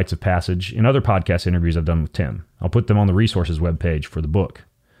types of rites of passage in other podcast interviews I've done with Tim. I'll put them on the resources webpage for the book.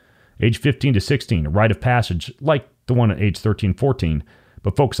 Age 15 to 16, a rite of passage like the one at age 13-14,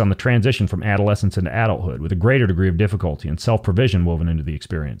 but focus on the transition from adolescence into adulthood with a greater degree of difficulty and self-provision woven into the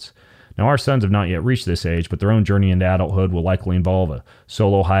experience. Now, our sons have not yet reached this age, but their own journey into adulthood will likely involve a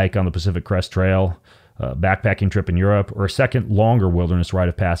solo hike on the Pacific Crest Trail, a backpacking trip in Europe, or a second, longer wilderness rite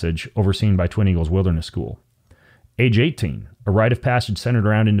of passage overseen by Twin Eagles Wilderness School. Age 18, a rite of passage centered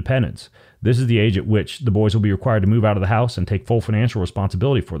around independence. This is the age at which the boys will be required to move out of the house and take full financial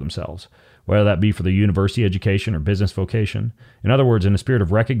responsibility for themselves, whether that be for the university education or business vocation. In other words, in the spirit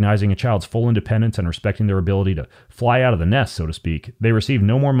of recognizing a child's full independence and respecting their ability to fly out of the nest, so to speak, they receive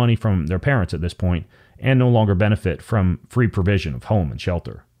no more money from their parents at this point and no longer benefit from free provision of home and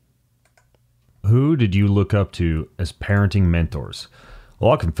shelter. Who did you look up to as parenting mentors?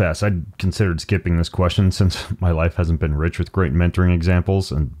 Well, I'll confess, I'd considered skipping this question since my life hasn't been rich with great mentoring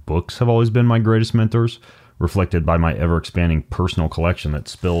examples, and books have always been my greatest mentors, reflected by my ever-expanding personal collection that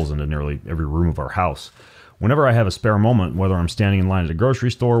spills into nearly every room of our house. Whenever I have a spare moment, whether I'm standing in line at a grocery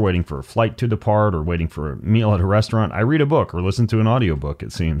store, waiting for a flight to depart, or waiting for a meal at a restaurant, I read a book or listen to an audiobook,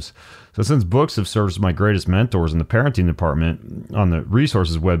 it seems. So since books have served as my greatest mentors in the parenting department, on the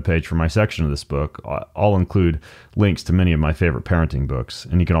resources webpage for my section of this book, I'll include links to many of my favorite parenting books.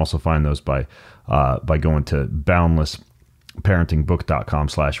 And you can also find those by going to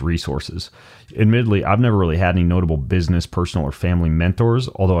boundlessparentingbook.com/resources. Admittedly, I've never really had any notable business, personal, or family mentors,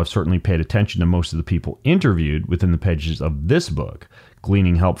 although I've certainly paid attention to most of the people interviewed within the pages of this book,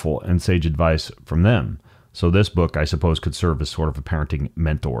 gleaning helpful and sage advice from them. So this book, I suppose, could serve as sort of a parenting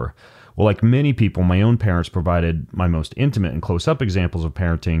mentor. Well, like many people, my own parents provided my most intimate and close-up examples of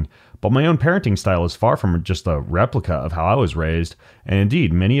parenting, but my own parenting style is far from just a replica of how I was raised, and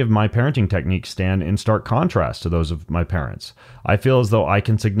indeed, many of my parenting techniques stand in stark contrast to those of my parents. I feel as though I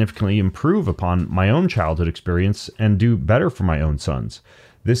can significantly improve upon my own childhood experience and do better for my own sons.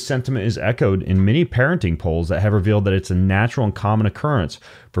 This sentiment is echoed in many parenting polls that have revealed that it's a natural and common occurrence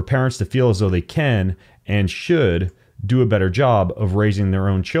for parents to feel as though they can and should do a better job of raising their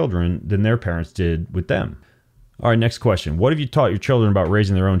own children than their parents did with them. All right, next question. What have you taught your children about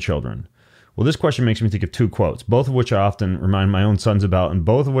raising their own children? Well, this question makes me think of two quotes, both of which I often remind my own sons about, and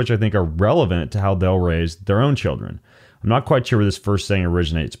both of which I think are relevant to how they'll raise their own children. I'm not quite sure where this first saying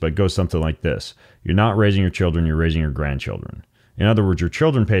originates, but it goes something like this. You're not raising your children, you're raising your grandchildren. In other words, your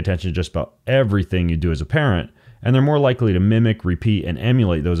children pay attention to just about everything you do as a parent, and they're more likely to mimic, repeat, and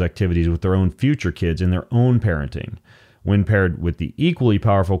emulate those activities with their own future kids in their own parenting. When paired with the equally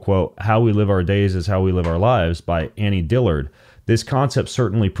powerful quote, "How we live our days is how we live our lives" by Annie Dillard, this concept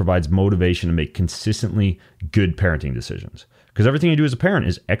certainly provides motivation to make consistently good parenting decisions. Because everything you do as a parent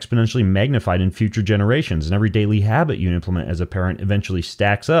is exponentially magnified in future generations, and every daily habit you implement as a parent eventually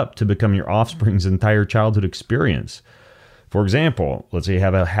stacks up to become your offspring's entire childhood experience. For example, let's say you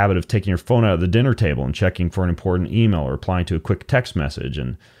have a habit of taking your phone out of the dinner table and checking for an important email or replying to a quick text message,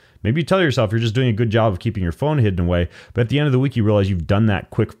 and maybe you tell yourself you're just doing a good job of keeping your phone hidden away, but at the end of the week you realize you've done that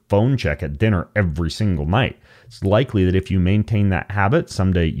quick phone check at dinner every single night. It's likely that if you maintain that habit,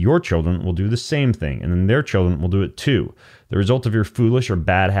 someday your children will do the same thing, and then their children will do it too. The result of your foolish or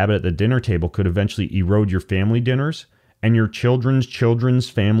bad habit at the dinner table could eventually erode your family dinners and your children's children's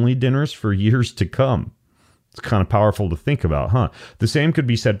family dinners for years to come. It's kind of powerful to think about, huh? The same could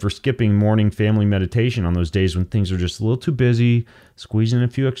be said for skipping morning family meditation on those days when things are just a little too busy, squeezing a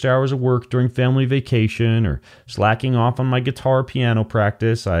few extra hours of work during family vacation, or slacking off on my guitar piano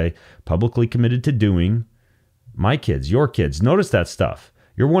practice I publicly committed to doing. My kids, your kids, notice that stuff.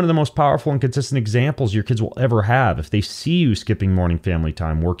 You're one of the most powerful and consistent examples your kids will ever have. If they see you skipping morning family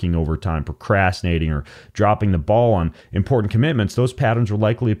time, working overtime, procrastinating, or dropping the ball on important commitments, those patterns will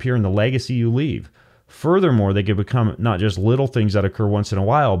likely appear in the legacy you leave. Furthermore, they can become not just little things that occur once in a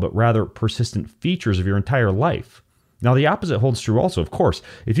while, but rather persistent features of your entire life. Now, the opposite holds true also, of course.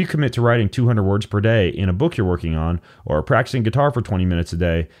 If you commit to writing 200 words per day in a book you're working on, or practicing guitar for 20 minutes a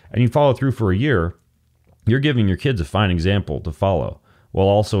day, and you follow through for a year, you're giving your kids a fine example to follow, while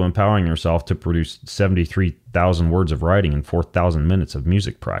also empowering yourself to produce 73,000 words of writing and 4,000 minutes of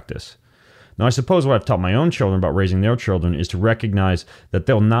music practice. Now, I suppose what I've taught my own children about raising their children is to recognize that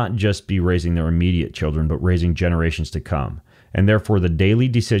they'll not just be raising their immediate children, but raising generations to come. And therefore, the daily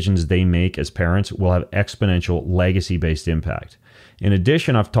decisions they make as parents will have exponential legacy-based impact. In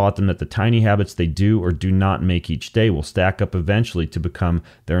addition, I've taught them that the tiny habits they do or do not make each day will stack up eventually to become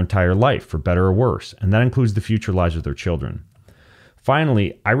their entire life, for better or worse, and that includes the future lives of their children.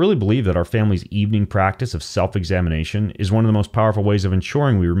 Finally, I really believe that our family's evening practice of self-examination is one of the most powerful ways of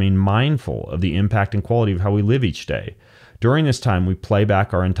ensuring we remain mindful of the impact and quality of how we live each day. During this time, we play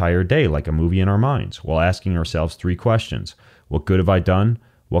back our entire day like a movie in our minds, while asking ourselves 3 questions. What good have I done?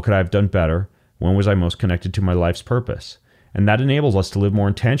 What could I have done better? When was I most connected to my life's purpose? And that enables us to live more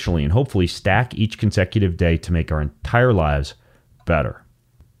intentionally and hopefully stack each consecutive day to make our entire lives better.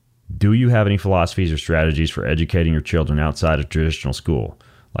 Do you have any philosophies or strategies for educating your children outside of traditional school,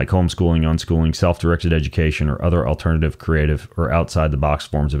 like homeschooling, unschooling, self-directed education, or other alternative, creative, or outside-the-box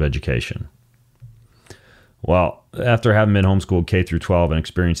forms of education? Well, after having been homeschooled K through 12 and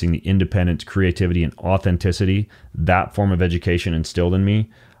experiencing the independence, creativity, and authenticity that form of education instilled in me,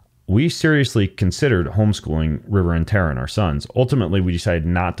 we seriously considered homeschooling River and Taryn, our sons. Ultimately, we decided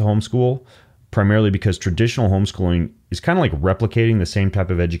not to homeschool, primarily because traditional homeschooling is kind of like replicating the same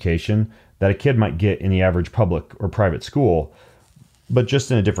type of education that a kid might get in the average public or private school, but just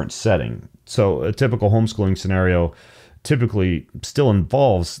in a different setting. So a typical homeschooling scenario typically still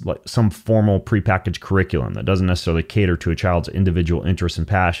involves like some formal prepackaged curriculum that doesn't necessarily cater to a child's individual interests and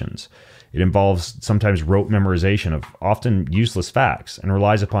passions. It involves sometimes rote memorization of often useless facts and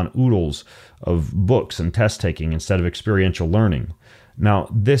relies upon oodles of books and test taking instead of experiential learning. Now,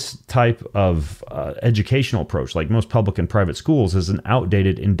 this type of educational approach, like most public and private schools, is an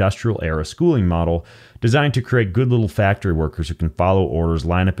outdated industrial-era schooling model designed to create good little factory workers who can follow orders,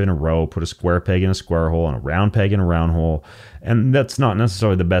 line up in a row, put a square peg in a square hole, and a round peg in a round hole. And that's not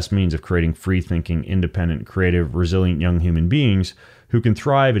necessarily the best means of creating free-thinking, independent, creative, resilient young human beings who can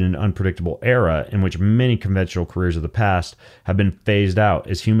thrive in an unpredictable era in which many conventional careers of the past have been phased out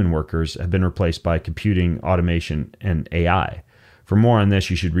as human workers have been replaced by computing, automation, and AI. For more on this,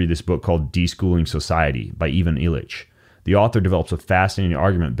 you should read this book called Deschooling Society by Ivan Illich. The author develops a fascinating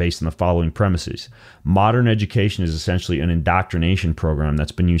argument based on the following premises. Modern education is essentially an indoctrination program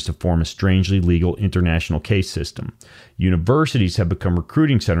that's been used to form a strangely legal international case system. Universities have become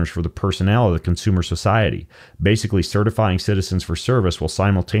recruiting centers for the personnel of the consumer society, basically certifying citizens for service while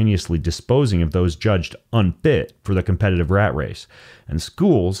simultaneously disposing of those judged unfit for the competitive rat race. And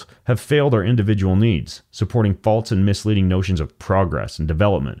schools have failed our individual needs, supporting false and misleading notions of progress and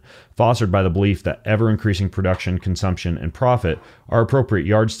development, fostered by the belief that ever-increasing production, consumption, and profit are appropriate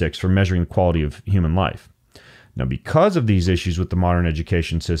yardsticks for measuring the quality of human life. Now, because of these issues with the modern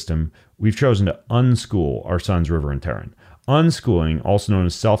education system, we've chosen to unschool our sons, River and Taryn. Unschooling, also known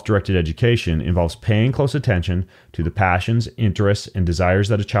as self-directed education, involves paying close attention to the passions, interests, and desires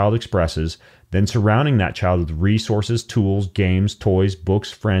that a child expresses, then surrounding that child with resources, tools, games, toys,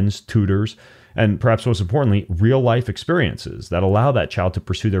 books, friends, tutors, and perhaps most importantly, real-life experiences that allow that child to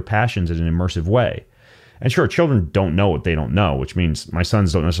pursue their passions in an immersive way. And sure, children don't know what they don't know, which means my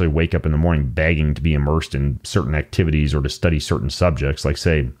sons don't necessarily wake up in the morning begging to be immersed in certain activities or to study certain subjects, like,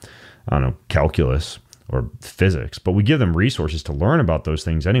 say, I don't know, calculus or physics, but we give them resources to learn about those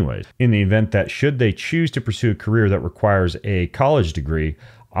things anyways. In the event that should they choose to pursue a career that requires a college degree,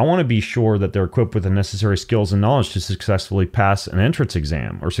 I want to be sure that they're equipped with the necessary skills and knowledge to successfully pass an entrance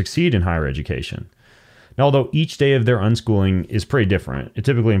exam or succeed in higher education. Now, although each day of their unschooling is pretty different, it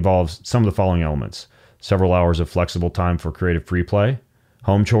typically involves some of the following elements: several hours of flexible time for creative free play,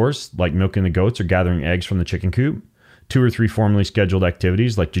 home chores like milking the goats or gathering eggs from the chicken coop, 2 or 3 formally scheduled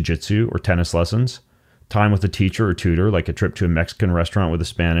activities like jiu-jitsu or tennis lessons, time with a teacher or tutor like a trip to a Mexican restaurant with a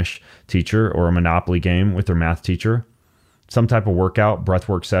Spanish teacher or a Monopoly game with their math teacher, some type of workout,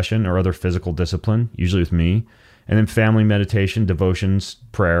 breathwork session, or other physical discipline, usually with me, and then family meditation, devotions,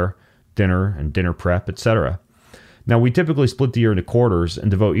 prayer, dinner, and dinner prep, etc. Now, we typically split the year into quarters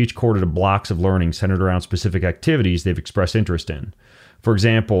and devote each quarter to blocks of learning centered around specific activities they've expressed interest in. For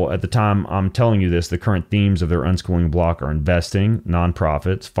example, at the time I'm telling you this, the current themes of their unschooling block are investing,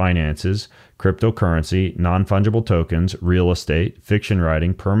 nonprofits, finances, cryptocurrency, non-fungible tokens, real estate, fiction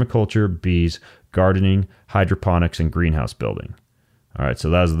writing, permaculture, bees, gardening, hydroponics, and greenhouse building. All right, so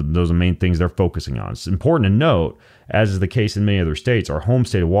those are the main things they're focusing on. It's important to note, as is the case in many other states, our home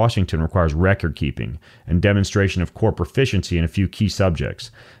state of Washington requires record keeping and demonstration of core proficiency in a few key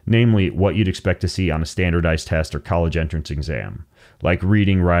subjects, namely what you'd expect to see on a standardized test or college entrance exam, like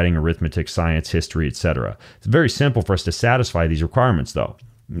reading, writing, arithmetic, science, history, etc. It's very simple for us to satisfy these requirements, though.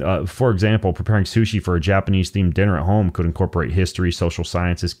 For example, preparing sushi for a Japanese-themed dinner at home could incorporate history, social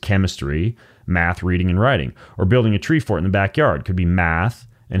sciences, chemistry, math, reading, and writing. Or building a tree fort in the backyard could be math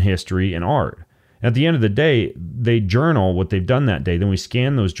and history and art. At the end of the day, they journal what they've done that day. Then we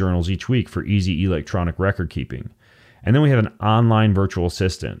scan those journals each week for easy electronic record keeping. And then we have an online virtual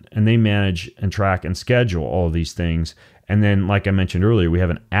assistant, and they manage and track and schedule all of these things. And then, like I mentioned earlier, we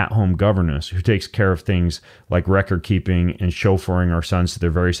have an at-home governess who takes care of things like record keeping and chauffeuring our sons to their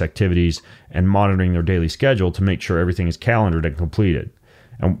various activities and monitoring their daily schedule to make sure everything is calendared and completed.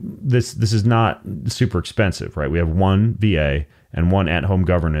 And this is not super expensive, right? We have one VA and one at-home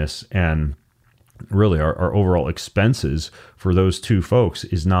governess, and really our overall expenses for those two folks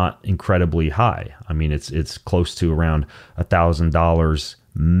is not incredibly high. I mean, it's close to around $1,000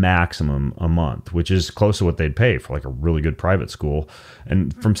 maximum a month, which is close to what they'd pay for like a really good private school.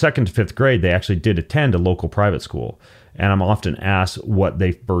 And from 2nd to 5th grade, they actually did attend a local private school. And I'm often asked what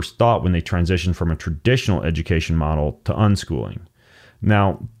they first thought when they transitioned from a traditional education model to unschooling.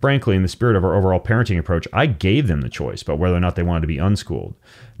 Now, frankly, in the spirit of our overall parenting approach, I gave them the choice about whether or not they wanted to be unschooled.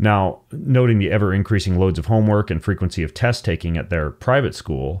 Now, noting the ever-increasing loads of homework and frequency of test taking at their private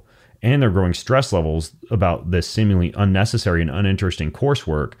school, and their growing stress levels about this seemingly unnecessary and uninteresting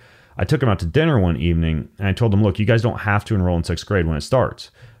coursework, I took them out to dinner one evening, and I told them, look, you guys don't have to enroll in 6th grade when it starts.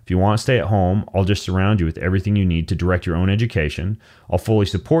 If you want to stay at home, I'll just surround you with everything you need to direct your own education. I'll fully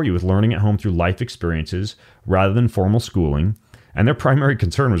support you with learning at home through life experiences rather than formal schooling. And their primary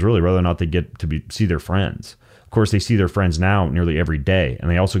concern was really whether or not they get to see their friends. Of course, they see their friends now nearly every day, and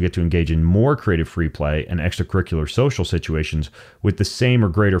they also get to engage in more creative free play and extracurricular social situations with the same or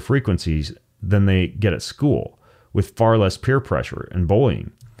greater frequencies than they get at school, with far less peer pressure and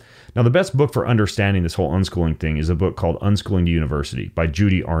bullying. Now, the best book for understanding this whole unschooling thing is a book called Unschooling to University by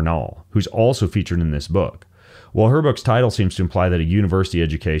Judy Arnall, who's also featured in this book. While her book's title seems to imply that a university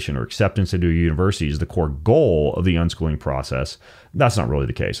education or acceptance into a university is the core goal of the unschooling process, that's not really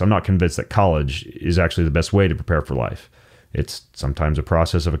the case. I'm not convinced that college is actually the best way to prepare for life. It's sometimes a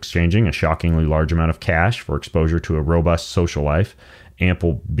process of exchanging a shockingly large amount of cash for exposure to a robust social life,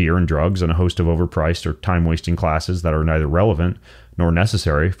 ample beer and drugs, and a host of overpriced or time-wasting classes that are neither relevant nor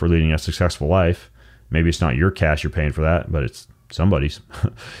necessary for leading a successful life. Maybe it's not your cash you're paying for that, but it's somebody's.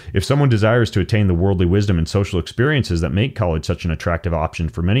 If someone desires to attain the worldly wisdom and social experiences that make college such an attractive option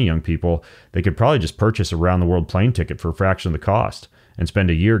for many young people, they could probably just purchase a round-the-world plane ticket for a fraction of the cost and spend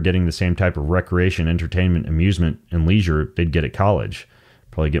a year getting the same type of recreation, entertainment, amusement, and leisure they'd get at college.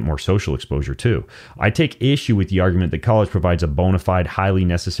 Probably get more social exposure too. I take issue with the argument that college provides a bona fide, highly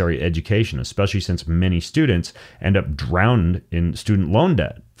necessary education, especially since many students end up drowned in student loan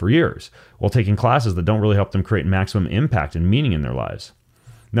debt for years, while taking classes that don't really help them create maximum impact and meaning in their lives.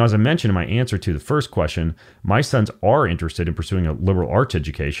 Now, as I mentioned in my answer to the first question, my sons are interested in pursuing a liberal arts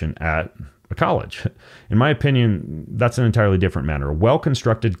education at a college. In my opinion, that's an entirely different matter. A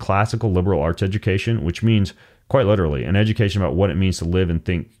well-constructed classical liberal arts education, which means quite literally, an education about what it means to live and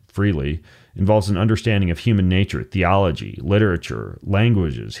think freely, involves an understanding of human nature, theology, literature,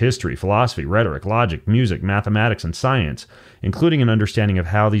 languages, history, philosophy, rhetoric, logic, music, mathematics, and science, including an understanding of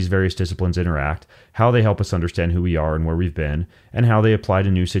how these various disciplines interact, how they help us understand who we are and where we've been, and how they apply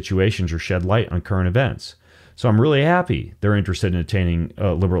to new situations or shed light on current events. So I'm really happy they're interested in attaining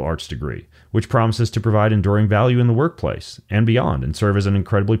a liberal arts degree, which promises to provide enduring value in the workplace and beyond, and serve as an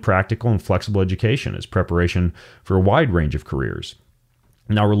incredibly practical and flexible education as preparation for a wide range of careers.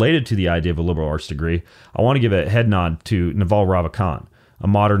 Now, related to the idea of a liberal arts degree, I want to give a head nod to Naval Ravikant, a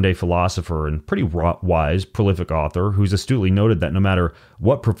modern-day philosopher and pretty wise, prolific author who's astutely noted that no matter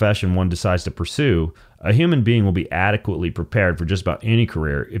what profession one decides to pursue, a human being will be adequately prepared for just about any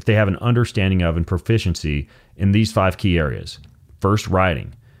career if they have an understanding of and proficiency in these 5 key areas. First,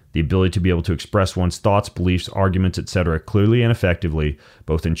 writing. The ability to be able to express one's thoughts, beliefs, arguments, etc. clearly and effectively,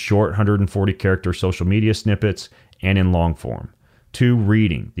 both in short 140-character social media snippets and in long form. 2,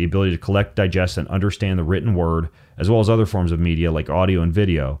 reading. The ability to collect, digest, and understand the written word, as well as other forms of media like audio and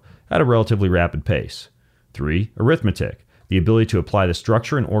video, at a relatively rapid pace. 3, arithmetic. The ability to apply the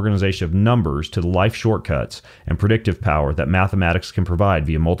structure and organization of numbers to the life shortcuts and predictive power that mathematics can provide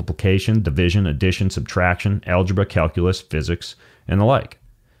via multiplication, division, addition, subtraction, algebra, calculus, physics, and the like.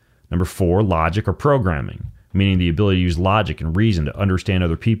 Number 4, logic or programming, meaning the ability to use logic and reason to understand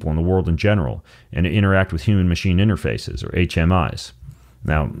other people and the world in general, and to interact with human-machine interfaces, or HMIs.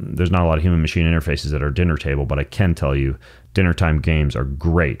 Now, there's not a lot of human-machine interfaces at our dinner table, but I can tell you dinner time games are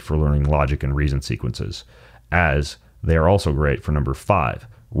great for learning logic and reason sequences, as they are also great for number 5,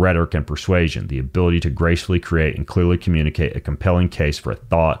 rhetoric and persuasion, the ability to gracefully create and clearly communicate a compelling case for a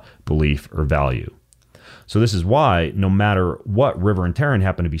thought, belief, or value. So this is why, no matter what River and Taryn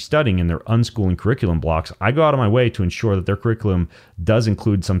happen to be studying in their unschooling curriculum blocks, I go out of my way to ensure that their curriculum does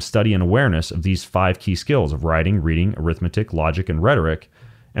include some study and awareness of these 5 key skills of writing, reading, arithmetic, logic, and rhetoric.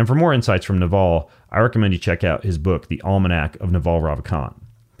 And for more insights from Naval, I recommend you check out his book, The Almanac of Naval Ravikant.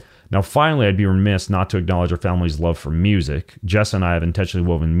 Now, finally, I'd be remiss not to acknowledge our family's love for music. Jess and I have intentionally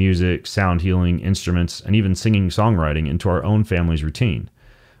woven music, sound healing, instruments, and even singing songwriting into our own family's routine.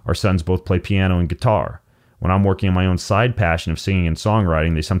 Our sons both play piano and guitar. When I'm working on my own side passion of singing and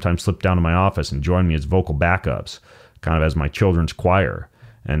songwriting, they sometimes slip down to my office and join me as vocal backups, kind of as my children's choir.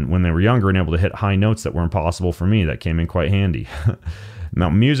 And when they were younger and able to hit high notes that were impossible for me, that came in quite handy. Now,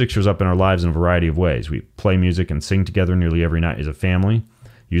 music shows up in our lives in a variety of ways. We play music and sing together nearly every night as a family,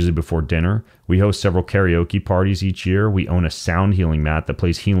 usually before dinner. We host several karaoke parties each year. We own a sound healing mat that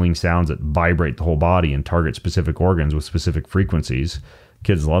plays healing sounds that vibrate the whole body and target specific organs with specific frequencies.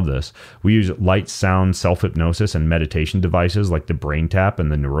 Kids love this. We use light sound self-hypnosis and meditation devices like the Brain Tap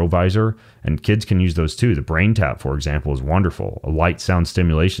and the Neurovisor, and kids can use those too. The Brain Tap, for example, is wonderful. A light sound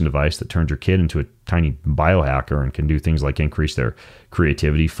stimulation device that turns your kid into a tiny biohacker and can do things like increase their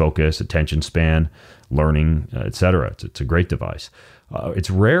creativity, focus, attention span, learning, etc. It's a great device. It's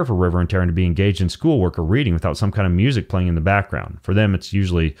rare for River and Taryn to be engaged in schoolwork or reading without some kind of music playing in the background. For them, it's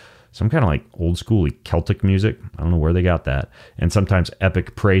usually some kind of like old school Celtic music. I don't know where they got that. And sometimes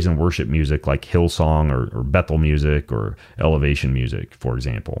epic praise and worship music like Hillsong or Bethel music or Elevation music, for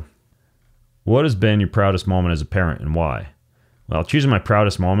example. What has been your proudest moment as a parent and why? Well, choosing my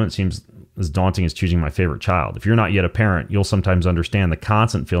proudest moment seems as daunting as choosing my favorite child. If you're not yet a parent, you'll sometimes understand the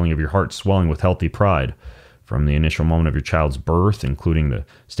constant feeling of your heart swelling with healthy pride. From the initial moment of your child's birth, including the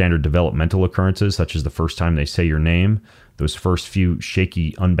standard developmental occurrences such as the first time they say your name, those first few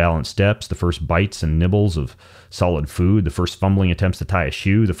shaky, unbalanced steps, the first bites and nibbles of solid food, the first fumbling attempts to tie a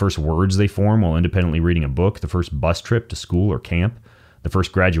shoe, the first words they form while independently reading a book, the first bus trip to school or camp, the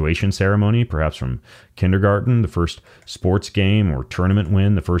first graduation ceremony, perhaps from kindergarten, the first sports game or tournament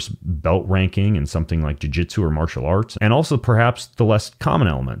win, the first belt ranking in something like jiu-jitsu or martial arts, and also perhaps the less common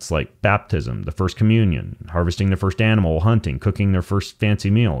elements like baptism, the first communion, harvesting their first animal, hunting, cooking their first fancy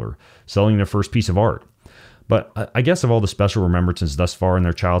meal, or selling their first piece of art. But I guess of all the special remembrances thus far in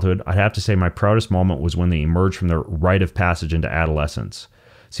their childhood, I'd have to say my proudest moment was when they emerged from their rite of passage into adolescence.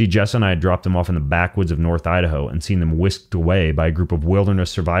 See, Jess and I had dropped them off in the backwoods of North Idaho and seen them whisked away by a group of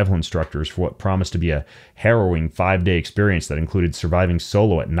wilderness survival instructors for what promised to be a harrowing 5-day experience that included surviving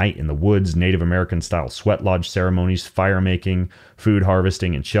solo at night in the woods, Native American-style sweat lodge ceremonies, fire making, food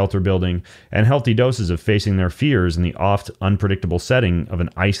harvesting, and shelter building, and healthy doses of facing their fears in the oft unpredictable setting of an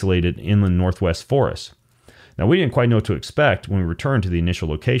isolated inland Northwest forest. Now, we didn't quite know what to expect when we returned to the initial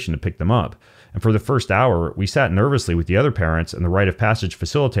location to pick them up. And for the first hour, we sat nervously with the other parents and the rite of passage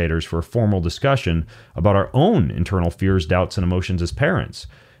facilitators for a formal discussion about our own internal fears, doubts, and emotions as parents.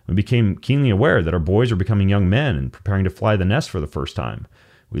 We became keenly aware that our boys were becoming young men and preparing to fly the nest for the first time.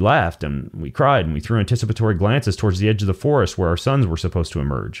 We laughed and we cried and we threw anticipatory glances towards the edge of the forest where our sons were supposed to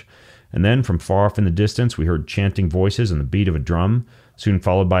emerge. And then from far off in the distance, we heard chanting voices and the beat of a drum, soon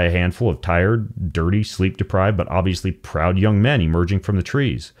followed by a handful of tired, dirty, sleep-deprived, but obviously proud young men emerging from the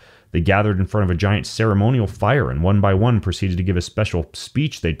trees. They gathered in front of a giant ceremonial fire and one by one proceeded to give a special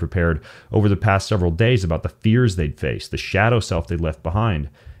speech they'd prepared over the past several days about the fears they'd faced, the shadow self they'd left behind,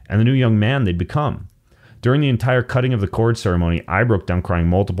 and the new young man they'd become. During the entire cutting of the cord ceremony, I broke down crying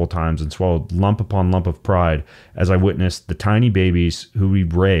multiple times and swallowed lump upon lump of pride as I witnessed the tiny babies who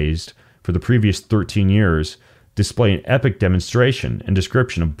we'd raised for the previous 13 years display an epic demonstration and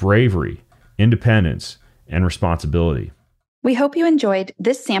description of bravery, independence, and responsibility. We hope you enjoyed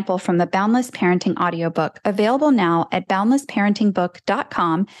this sample from the Boundless Parenting Audiobook, available now at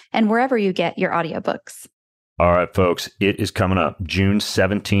boundlessparentingbook.com and wherever you get your audiobooks. All right, folks, it is coming up June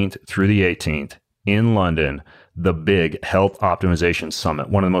 17th through the 18th in London, the big Health Optimization Summit,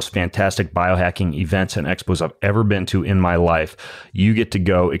 one of the most fantastic biohacking events and expos I've ever been to in my life. You get to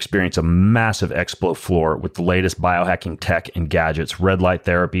go experience a massive expo floor with the latest biohacking tech and gadgets, red light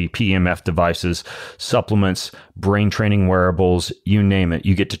therapy, PEMF devices, supplements, brain training wearables, you name it.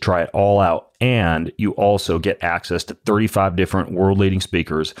 You get to try it all out. And you also get access to 35 different world-leading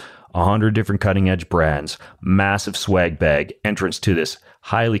speakers, 100 different cutting-edge brands, massive swag bag, entrance to this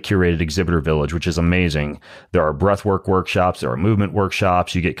highly curated exhibitor village, which is amazing. There are breathwork workshops, there are movement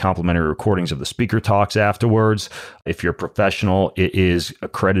workshops. You get complimentary recordings of the speaker talks afterwards. If you're a professional, it is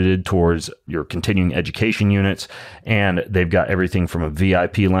accredited towards your continuing education units. And they've got everything from a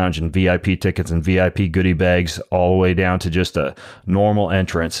VIP lounge and VIP tickets and VIP goodie bags all the way down to just a normal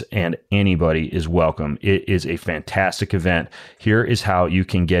entrance, and anybody is welcome. It is a fantastic event. Here is how you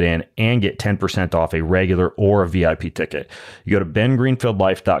can get in and get 10% off a regular or a VIP ticket. You go to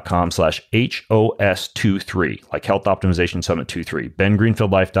bengreenfieldlife.com/HOS23, like Health Optimization Summit 23.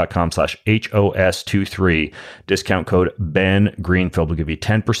 bengreenfieldlife.com/HOS23. Discount code Ben Greenfield will give you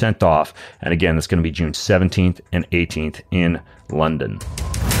 10% off. And again, that's going to be June 17th and 18th in London.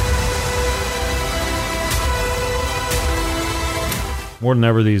 More than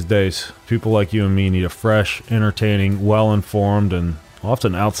ever these days, people like you and me need a fresh, entertaining, well-informed, and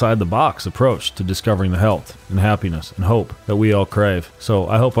often outside-the-box approach to discovering the health and happiness and hope that we all crave. So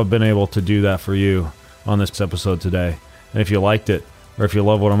I hope I've been able to do that for you on this episode today. And if you liked it, or if you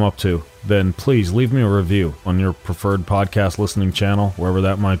love what I'm up to, then please leave me a review on your preferred podcast listening channel, wherever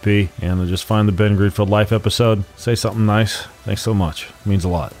that might be, and just find the Ben Greenfield Life episode. Say something nice. Thanks so much. It means a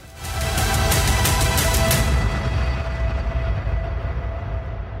lot.